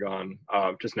Octagon,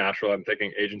 just naturally, I'm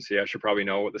thinking agency. I should probably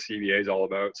know what the CBA is all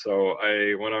about. So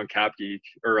I went on Cap Geek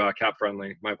or Cap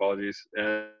Friendly. My apologies.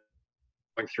 And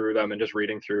going through them and just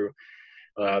reading through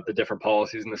the different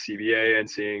policies in the CBA and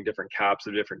seeing different caps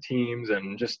of different teams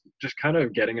and just kind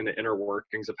of getting in the inner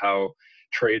workings of how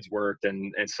trades worked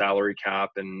and salary cap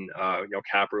and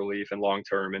cap relief and long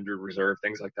term injured reserve,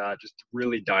 things like that. Just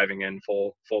really diving in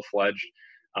full fledged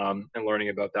and learning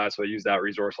about that. So I use that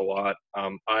resource a lot.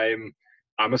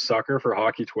 I'm a sucker for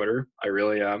hockey Twitter. I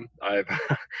really am. I've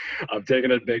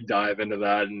taken a big dive into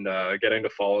that and getting to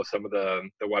follow some of the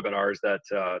webinars that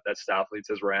Stathletes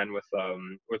has ran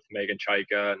with Megan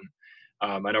Chaika, and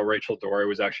I know Rachel Dory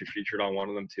was actually featured on one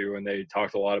of them too, and they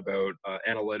talked a lot about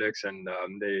analytics, and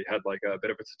they had like a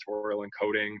bit of a tutorial in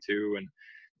coding too,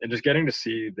 and just getting to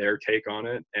see their take on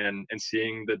it and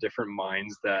seeing the different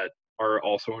minds that are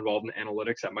also involved in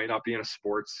analytics that might not be in a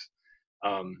sports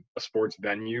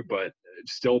venue, but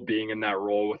still being in that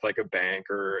role with like a bank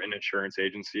or an insurance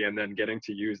agency, and then getting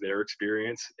to use their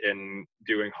experience in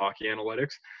doing hockey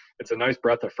analytics. It's a nice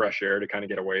breath of fresh air to kind of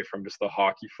get away from just the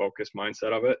hockey focused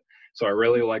mindset of it. So I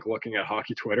really like looking at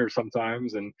hockey Twitter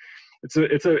sometimes, and it's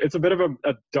a bit of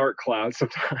a dark cloud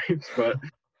sometimes, but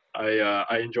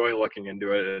I enjoy looking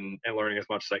into it and learning as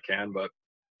much as I can. But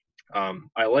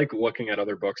I like looking at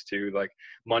other books too. Like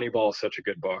Moneyball is such a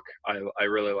good book. I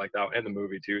really like that, and the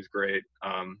movie too is great.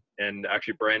 And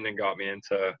actually, Brandon got me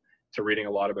into reading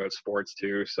a lot about sports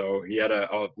too. So he had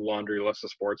a laundry list of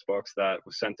sports books that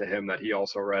was sent to him that he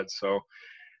also read. So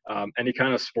any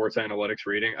kind of sports analytics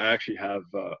reading. I actually have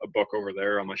a book over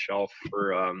there on my shelf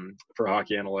for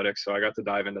hockey analytics, so I got to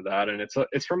dive into that, and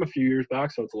it's from a few years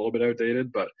back, so it's a little bit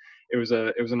outdated, but it was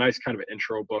a nice kind of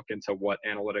intro book into what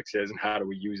analytics is and how do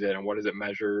we use it and what does it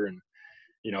measure, and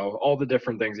all the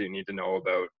different things that you need to know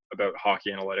about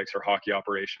hockey analytics or hockey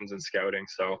operations and scouting.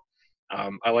 So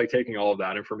I like taking all of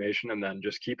that information and then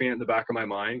just keeping it in the back of my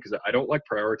mind, because I don't like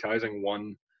prioritizing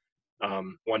one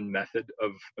method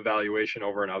of evaluation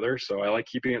over another. So I like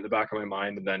keeping it in the back of my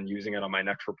mind and then using it on my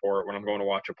next report when I'm going to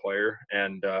watch a player.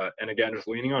 And again, just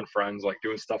leaning on friends, like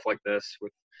doing stuff like this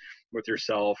with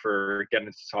yourself, or getting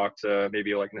to talk to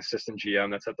maybe like an assistant GM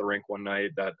that's at the rink one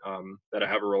night that I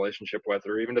have a relationship with,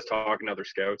 or even just talking to other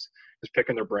scouts, just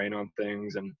picking their brain on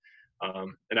things. And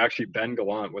actually Ben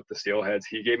Gallant with the Steelheads,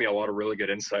 he gave me a lot of really good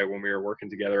insight when we were working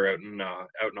together out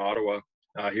in Ottawa.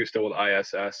 He was still with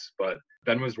ISS, but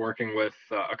Ben was working with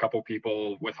a couple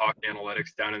people with hockey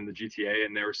analytics down in the GTA,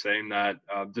 and they were saying that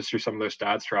just through some of their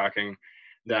stats tracking,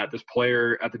 that this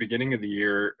player at the beginning of the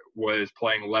year was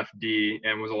playing left D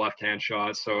and was a left-hand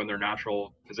shot, so in their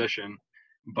natural position,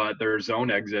 but their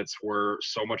zone exits were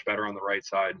so much better on the right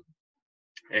side.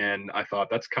 And I thought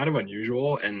that's kind of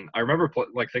unusual. And I remember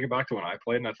thinking back to when I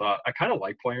played, and I thought I kind of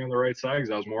like playing on the right side because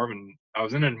I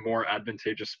was in a more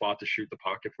advantageous spot to shoot the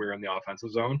puck if we were in the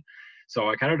offensive zone. So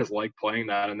I kind of just like playing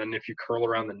that. And then if you curl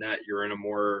around the net, you're in a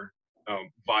more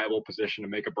viable position to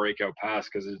make a breakout pass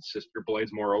because it's just your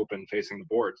blade's more open facing the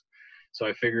boards. So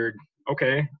I figured,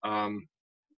 okay,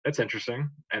 that's interesting.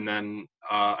 And then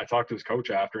I talked to his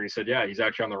coach after, and he said, yeah, he's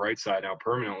actually on the right side now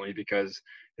permanently because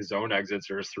his zone exits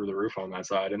are just through the roof on that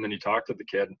side. And then he talked to the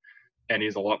kid, and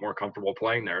he's a lot more comfortable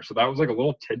playing there. So that was like a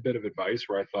little tidbit of advice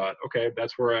where I thought, okay,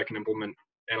 that's where I can implement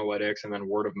analytics and then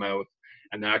word of mouth,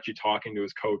 and then actually talking to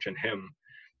his coach and him.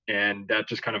 And that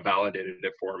just kind of validated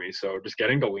it for me. So just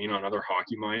getting to lean on other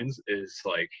hockey minds is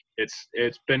like, it's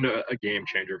been a game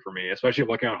changer for me, especially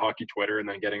looking on hockey Twitter and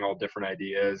then getting all different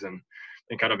ideas and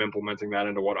kind of implementing that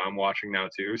into what I'm watching now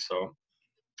too. So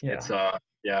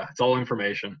Yeah. It's all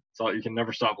information. It's all, you can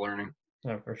never stop learning.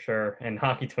 Oh, for sure. And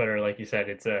hockey Twitter, like you said,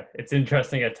 it's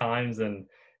interesting at times, and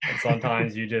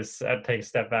sometimes you just take a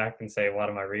step back and say, what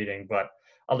am I reading? But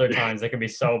other times it can be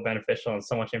so beneficial and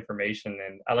so much information.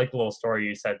 And I like the little story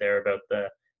you said there about the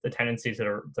the tendency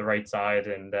to the right side.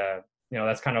 And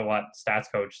that's kind of what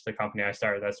Stats Coach, the company I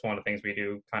started, that's one of the things we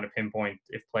do, kind of pinpoint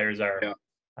if players are Yeah.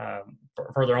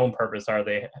 for their own purpose, are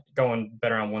they going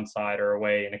better on one side or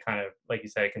away? And it kind of, like you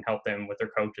said, it can help them with their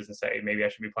coaches and say, maybe I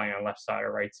should be playing on left side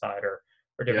or right side, or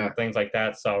different Yeah. things like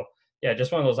that. So yeah,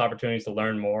 just one of those opportunities to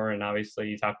learn more. And obviously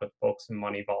you talk about books and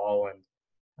Moneyball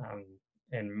um,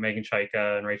 and Megan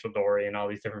Chaika and Rachel Dory and all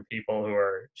these different people who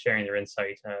are sharing their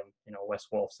insight. Wes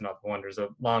Wolf's another one. There's a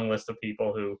long list of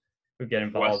people who get Wes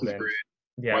involved. is And great.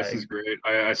 yeah, Wes is great.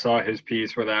 I saw his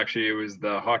piece where actually it was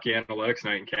the Hockey Analytics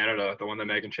Night in Canada, the one that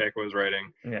Megan Chaika was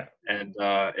writing, yeah,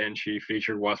 and she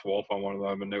featured Wes Wolf on one of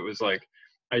them, and it was like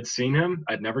I'd seen him,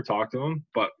 I'd never talked to him,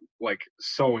 but like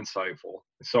so insightful,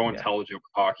 so yeah. intelligent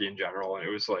with hockey in general, and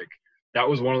it was like that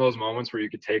was one of those moments where you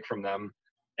could take from them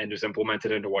and just implement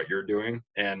it into what you're doing,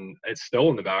 and it's still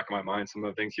in the back of my mind some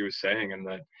of the things he was saying, and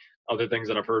that other things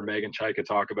that I've heard Megan Chaika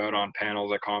talk about on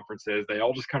panels at conferences, they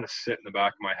all just kind of sit in the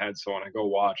back of my head. So when I go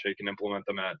watch, I can implement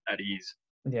them at ease.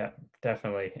 Yeah,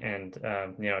 definitely. And,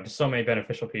 just so many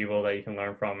beneficial people that you can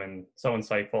learn from and so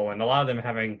insightful. And a lot of them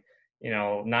having,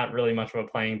 not really much of a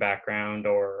playing background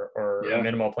or a Yeah,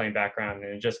 minimal playing background.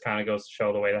 And it just kind of goes to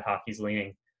show the way that hockey's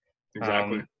leaning.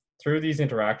 exactly. Um, Through these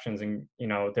interactions and,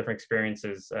 different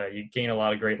experiences, you gain a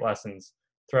lot of great lessons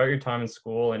throughout your time in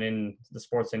school and in the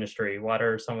sports industry. What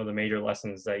are some of the major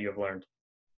lessons that you have learned?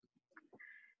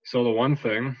 So the one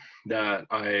thing that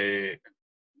I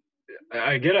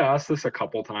get asked this a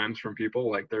couple times from people.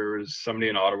 Like there was somebody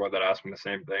in Ottawa that asked me the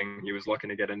same thing. He was looking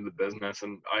to get into the business,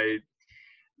 and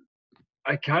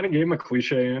I kind of gave him a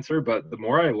cliche answer, but the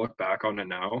more I look back on it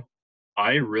now,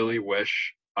 I really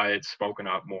wish I had spoken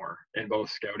up more in both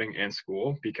scouting and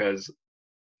school, because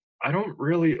I don't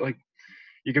really like.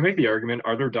 You can make the argument: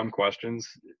 are there dumb questions?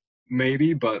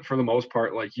 Maybe, but for the most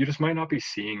part, like you just might not be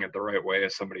seeing it the right way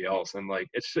as somebody else, and like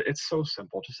it's so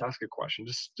simple. Just ask a question.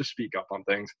 Just speak up on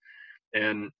things,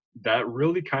 and that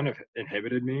really kind of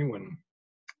inhibited me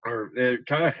or it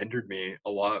kind of hindered me a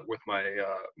lot with my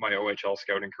OHL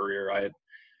scouting career. I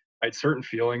had certain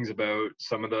feelings about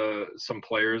some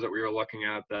players that we were looking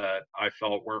at that I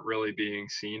felt weren't really being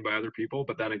seen by other people.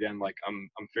 But then again, like I'm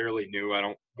fairly new. I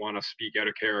don't want to speak out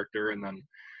of character, and then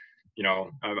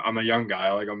I'm a young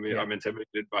guy. Like Yeah. I'm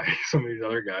intimidated by some of these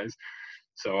other guys.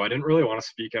 So I didn't really want to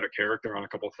speak out of character on a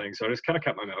couple of things. So I just kind of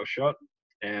kept my mouth shut,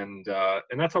 and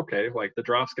that's okay. Like the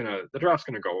draft's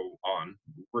gonna go on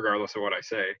regardless of what I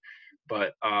say.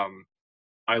 But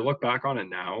I look back on it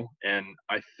now, and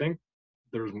I think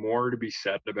there's more to be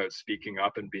said about speaking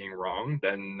up and being wrong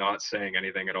than not saying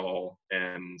anything at all,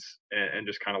 and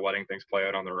just kind of letting things play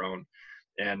out on their own.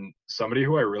 And somebody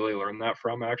who I really learned that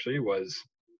from actually was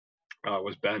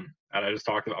Ben, and I'm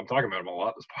talking about him a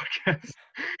lot this podcast,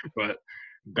 but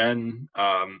Ben,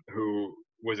 who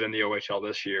was in the OHL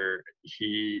this year,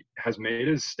 he has made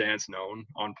his stance known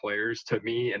on players to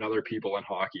me and other people in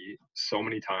hockey so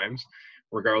many times,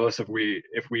 regardless if we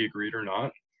agreed or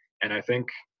not. And I think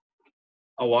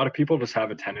a lot of people just have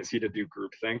a tendency to do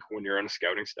groupthink when you're on a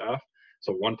scouting staff.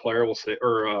 So one player will say,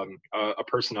 or a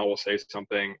personnel will say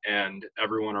something, and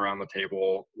everyone around the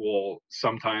table will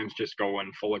sometimes just go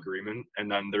in full agreement,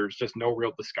 and then there's just no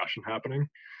real discussion happening.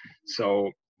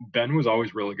 So Ben was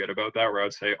always really good about that, where I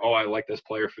would say, "Oh, I like this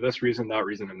player for this reason, that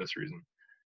reason, and this reason,"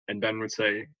 and Ben would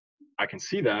say, "I can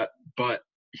see that, but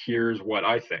here's what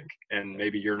I think, and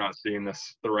maybe you're not seeing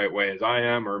this the right way as I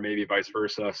am, or maybe vice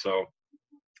versa." So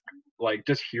like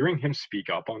just hearing him speak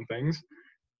up on things,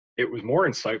 it was more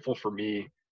insightful for me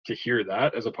to hear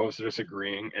that as opposed to just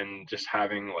agreeing and just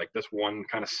having like this one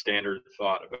kind of standard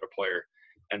thought about a player.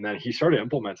 And then he started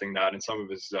implementing that in some of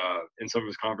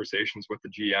his conversations with the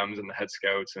GMs and the head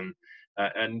scouts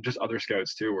and just other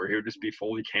scouts too, where he would just be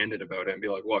fully candid about it and be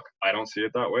like, "Look, I don't see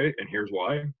it that way, and here's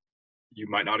why. You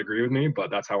might not agree with me, but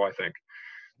that's how I think."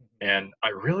 And I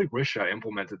really wish I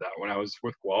implemented that when I was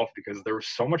with Guelph, because there was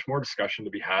so much more discussion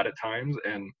to be had at times.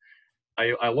 And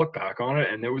I look back on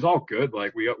it, and it was all good.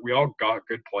 Like we all got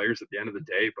good players at the end of the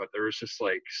day, but there was just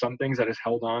like some things I just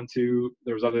held on to.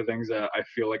 There was other things that I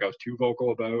feel like I was too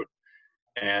vocal about.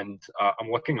 And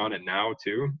I'm looking on it now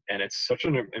too, and it's such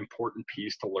an important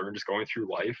piece to learn just going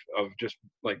through life, of just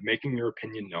like making your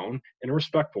opinion known in a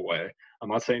respectful way. I'm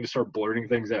not saying to start blurting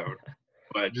things out,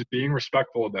 but just being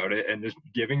respectful about it and just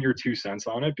giving your 2 cents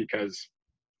on it, because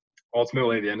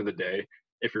ultimately at the end of the day,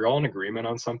 if you're all in agreement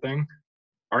on something,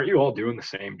 aren't you all doing the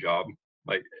same job?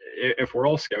 Like if we're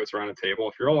all scouts around a table,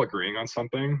 if you're all agreeing on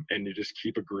something and you just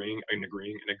keep agreeing and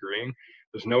agreeing and agreeing,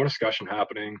 there's no discussion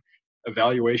happening.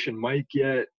 Evaluation might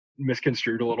get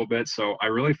misconstrued a little bit. So I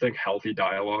really think healthy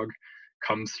dialogue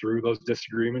comes through those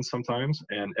disagreements sometimes.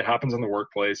 And it happens in the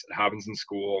workplace, it happens in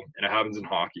school, and it happens in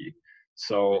hockey.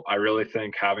 So I really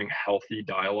think having healthy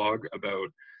dialogue about,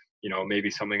 maybe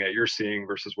something that you're seeing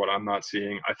versus what I'm not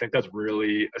seeing, I think that's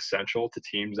really essential to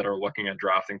teams that are looking at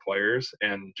drafting players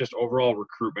and just overall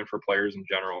recruitment for players in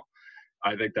general.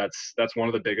 I think that's one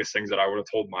of the biggest things that I would have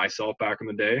told myself back in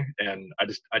the day, and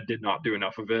I did not do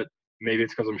enough of it. Maybe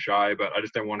it's because I'm shy, but I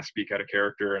just didn't want to speak out of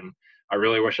character, and I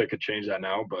really wish I could change that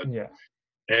now. But Yeah.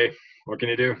 hey, what can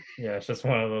you do? Yeah, it's just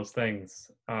one of those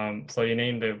things. So you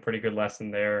named a pretty good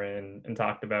lesson there and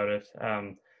talked about it.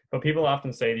 But people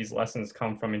often say these lessons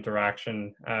come from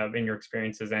interaction in your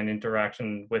experiences and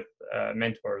interaction with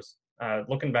mentors.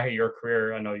 Looking back at your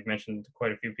career, I know you've mentioned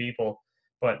quite a few people,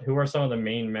 but who are some of the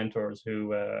main mentors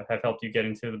who have helped you get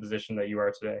into the position that you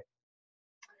are today?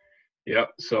 Yep.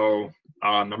 So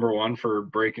number one for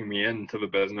breaking me into the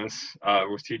business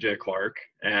was TJ Clark,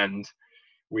 and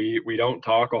we don't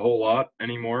talk a whole lot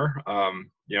anymore.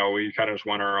 We kind of just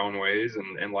went our own ways,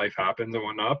 and life happens and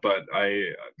whatnot. But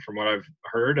from what I've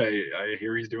heard, I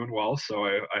hear he's doing well. So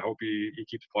I hope he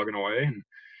keeps plugging away,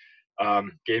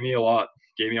 and gave me a lot,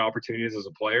 gave me opportunities as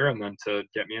a player, and then to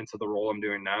get me into the role I'm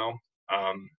doing now.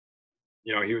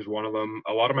 He was one of them.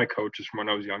 A lot of my coaches from when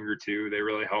I was younger too, they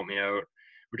really helped me out.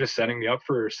 Were just setting me up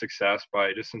for success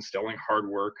by just instilling hard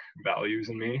work values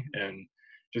in me, and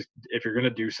just if you're going to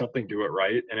do something, do it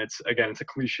right. And it's a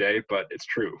cliche, but it's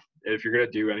true. If you're going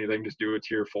to do anything, just do it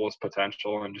to your fullest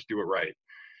potential and just do it right.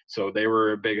 So they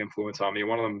were a big influence on me.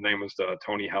 One of them name was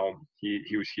Tony Helm.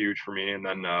 He was huge for me. And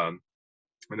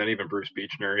then even Bruce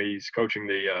Beechner, he's coaching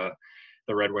the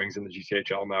Red Wings in the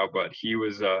GTHL now, but he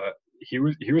was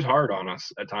hard on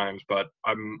us at times, but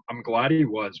I'm glad he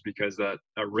was, because that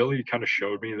really kind of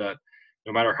showed me that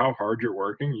no matter how hard you're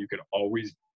working, you could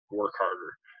always work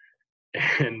harder.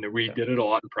 And we did it a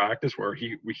lot in practice where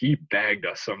he bagged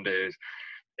us some days,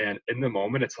 and in the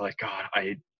moment it's like, God,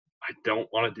 I don't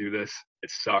want to do this. It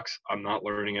sucks. I'm not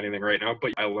learning anything right now,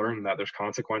 but I learned that there's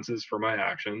consequences for my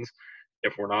actions.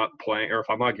 If we're not playing, or if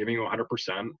I'm not giving you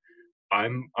 100%,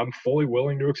 I'm fully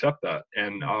willing to accept that,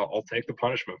 and I'll take the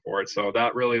punishment for it. So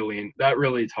that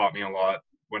really taught me a lot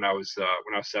when I was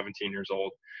 17 years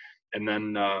old. And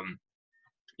then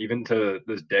even to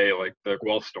this day, like the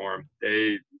Guelph Storm,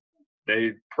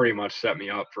 they pretty much set me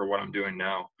up for what I'm doing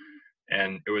now.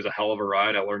 And it was a hell of a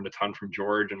ride. I learned a ton from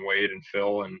George and Wade and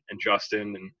Phil and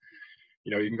Justin. And,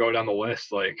 you can go down the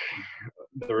list. Like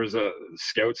there was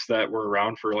scouts that were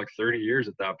around for like 30 years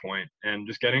at that point. And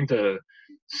just getting to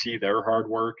see their hard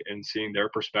work and seeing their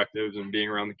perspectives and being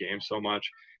around the game so much,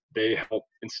 they helped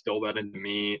instill that into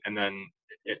me. And then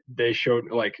they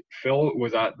showed, like, Phil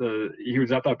was at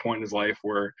that point in his life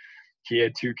where he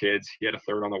had 2 kids, he had a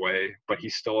third on the way, but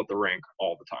he's still at the rink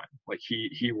all the time. Like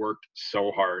he worked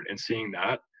so hard, and seeing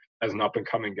that as an up and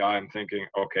coming guy, I'm thinking,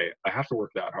 okay, I have to work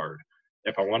that hard.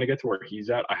 If I want to get to where he's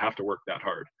at, I have to work that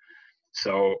hard.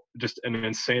 So just an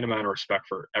insane amount of respect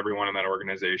for everyone in that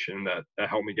organization that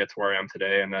helped me get to where I am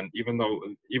today. And then even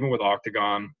with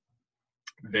Octagon,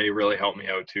 they really helped me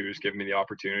out too, just giving me the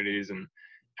opportunities and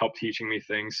help teaching me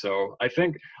things. So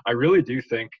I really do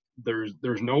think there's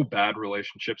no bad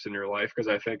relationships in your life, because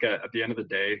I think at the end of the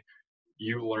day,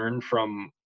 you learn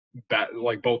from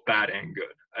both bad and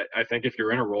good. I think if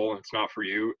you're in a role and it's not for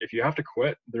you, if you have to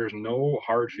quit, there's no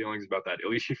hard feelings about that. At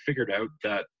least you figured out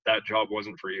that job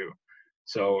wasn't for you.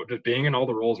 So just being in all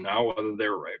the roles now, whether they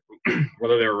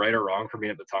were right or wrong for me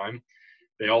at the time,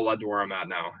 they all led to where I'm at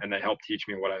now, and they help teach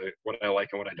me what I like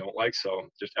and what I don't like. So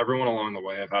just everyone along the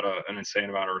way, I've had an insane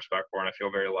amount of respect for, and I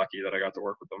feel very lucky that I got to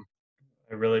work with them.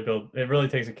 It really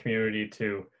takes a community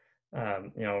to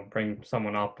bring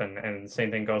someone up, and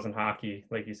same thing goes in hockey.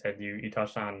 Like you said, you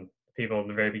touched on people in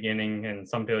the very beginning, and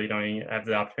some people you don't even have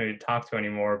the opportunity to talk to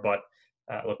anymore, but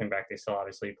looking back, they still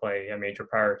obviously play a major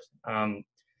part.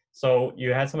 So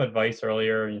you had some advice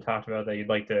earlier, and you talked about that you'd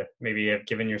like to maybe have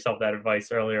given yourself that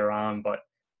advice earlier on, but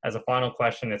as a final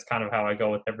question, it's kind of how I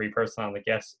go with every person on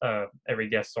every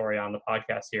guest story on the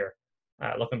podcast here.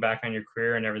 Looking back on your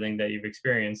career and everything that you've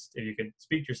experienced, if you could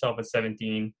speak to yourself at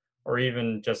 17, or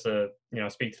even just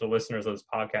speak to the listeners of this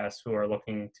podcast who are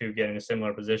looking to get in a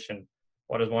similar position,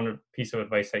 what is one piece of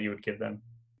advice that you would give them?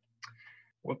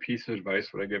 What piece of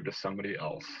advice would I give to somebody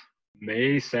else?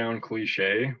 May sound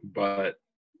cliche, but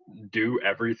do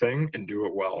everything and do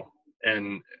it well.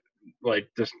 And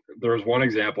there's one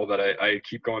example that I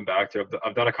keep going back to.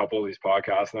 I've done a couple of these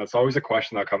podcasts, and that's always a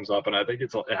question that comes up, and I think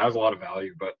it has a lot of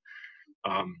value. But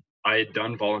I had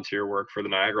done volunteer work for the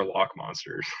Niagara Lock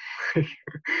Monsters,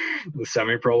 the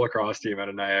semi-pro lacrosse team out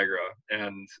of Niagara.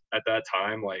 And at that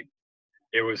time, like,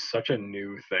 it was such a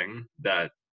new thing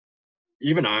that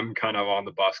even I'm kind of on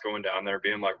the bus going down there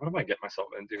being like, what am I getting myself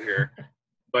into here?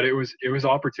 But it was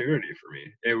opportunity for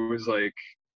me. It was like,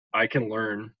 I can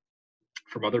learn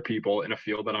from other people in a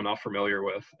field that I'm not familiar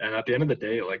with. And at the end of the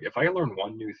day, like if I learn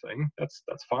one new thing, that's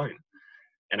fine.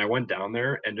 And I went down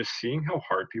there and just seeing how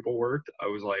hard people worked, I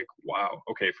was like, wow,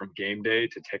 okay, from game day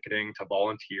to ticketing to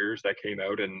volunteers that came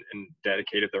out and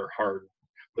dedicated their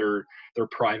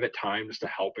private time just to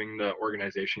helping the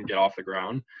organization get off the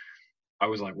ground. I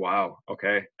was like, wow,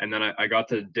 okay. And then I got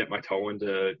to dip my toe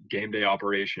into game day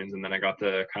operations, and then I got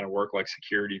to kind of work like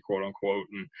security, quote unquote,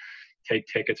 and take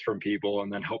tickets from people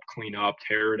and then help clean up,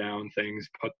 tear down things,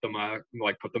 put them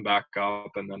back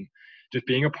up. And then just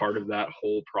being a part of that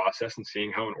whole process and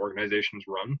seeing how an organization's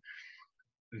run,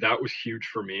 that was huge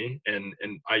for me. And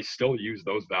I still use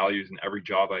those values in every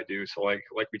job I do. So like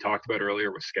we talked about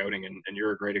earlier with scouting, and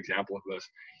you're a great example of this.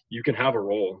 You can have a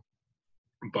role,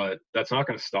 but that's not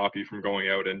going to stop you from going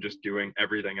out and just doing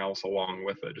everything else along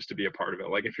with it, just to be a part of it.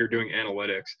 Like if you're doing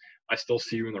analytics, I still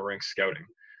see you in the rink scouting.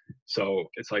 So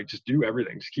it's like, just do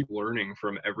everything. Just keep learning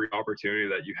from every opportunity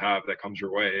that you have that comes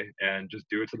your way, and just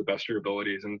do it to the best of your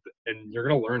abilities. And you're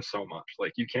going to learn so much.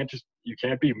 Like you can't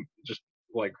be just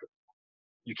like,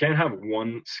 you can't have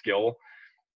one skill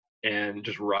and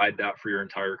just ride that for your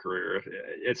entire career.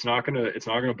 It's not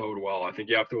gonna bode well. I think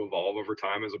you have to evolve over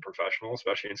time as a professional,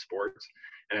 especially in sports.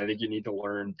 And I think you need to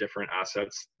learn different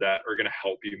assets that are gonna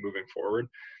help you moving forward.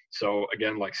 So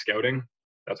again, like scouting,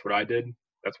 that's what I did.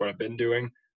 That's what I've been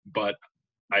doing. But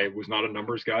I was not a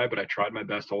numbers guy, but I tried my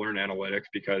best to learn analytics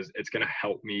because it's gonna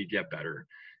help me get better.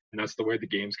 And that's the way the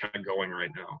game's kind of going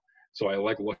right now. So I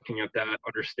like looking at that,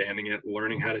 understanding it,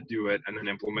 learning how to do it, and then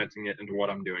implementing it into what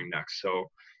I'm doing next. So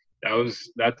that's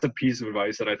a piece of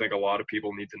advice that I think a lot of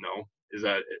people need to know, is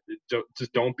that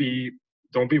just don't be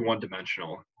one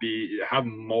dimensional. Have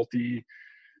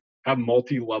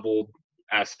multi-level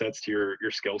assets to your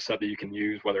skill set that you can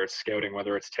use, whether it's scouting,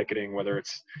 whether it's ticketing, whether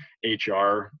it's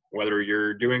HR, whether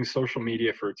you're doing social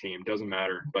media for a team, doesn't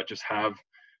matter. But just have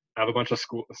a bunch of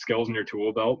skills in your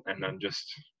tool belt, and then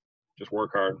just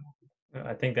work hard.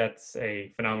 I think that's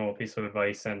a phenomenal piece of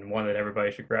advice, and one that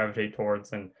everybody should gravitate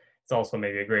towards. And it's also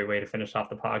maybe a great way to finish off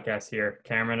the podcast here.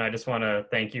 Cameron, I just want to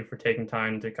thank you for taking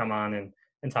time to come on and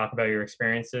talk about your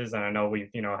experiences. And I know we've,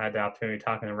 had the opportunity to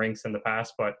talk in the rinks in the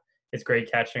past, but it's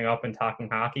great catching up and talking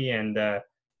hockey. And, I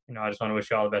just want to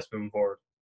wish you all the best moving forward.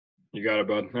 You got it,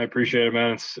 bud. I appreciate it,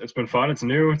 man. It's been fun. It's a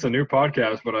new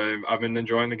podcast, but I've been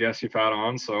enjoying the guests you've had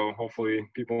on. So hopefully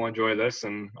people will enjoy this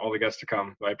and all the guests to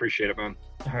come. I appreciate it, man.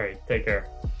 All right. Take care.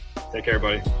 Take care,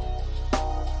 buddy.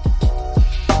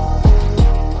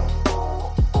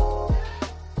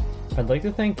 I'd like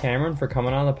to thank Cameron for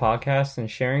coming on the podcast and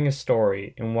sharing his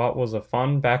story in what was a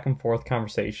fun back and forth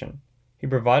conversation. He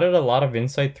provided a lot of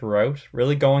insight throughout,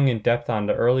 really going in depth on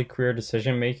the early career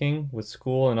decision making with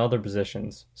school and other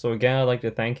positions. So again, I'd like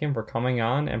to thank him for coming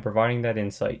on and providing that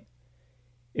insight.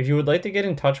 If you would like to get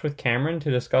in touch with Cameron to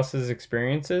discuss his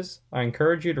experiences, I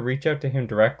encourage you to reach out to him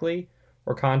directly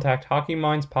or contact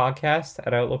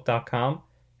HockeyMindsPodcast@Outlook.com,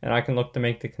 and I can look to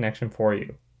make the connection for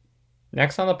you.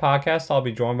 Next on the podcast, I'll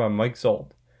be joined by Mike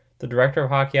Zold, the Director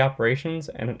of Hockey Operations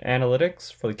and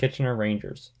Analytics for the Kitchener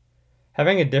Rangers.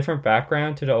 Having a different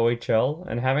background to the OHL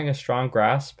and having a strong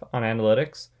grasp on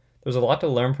analytics, there's a lot to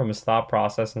learn from his thought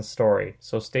process and story,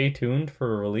 so stay tuned for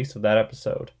the release of that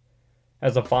episode.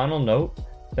 As a final note,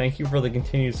 thank you for the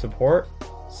continued support,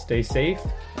 stay safe,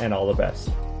 and all the best.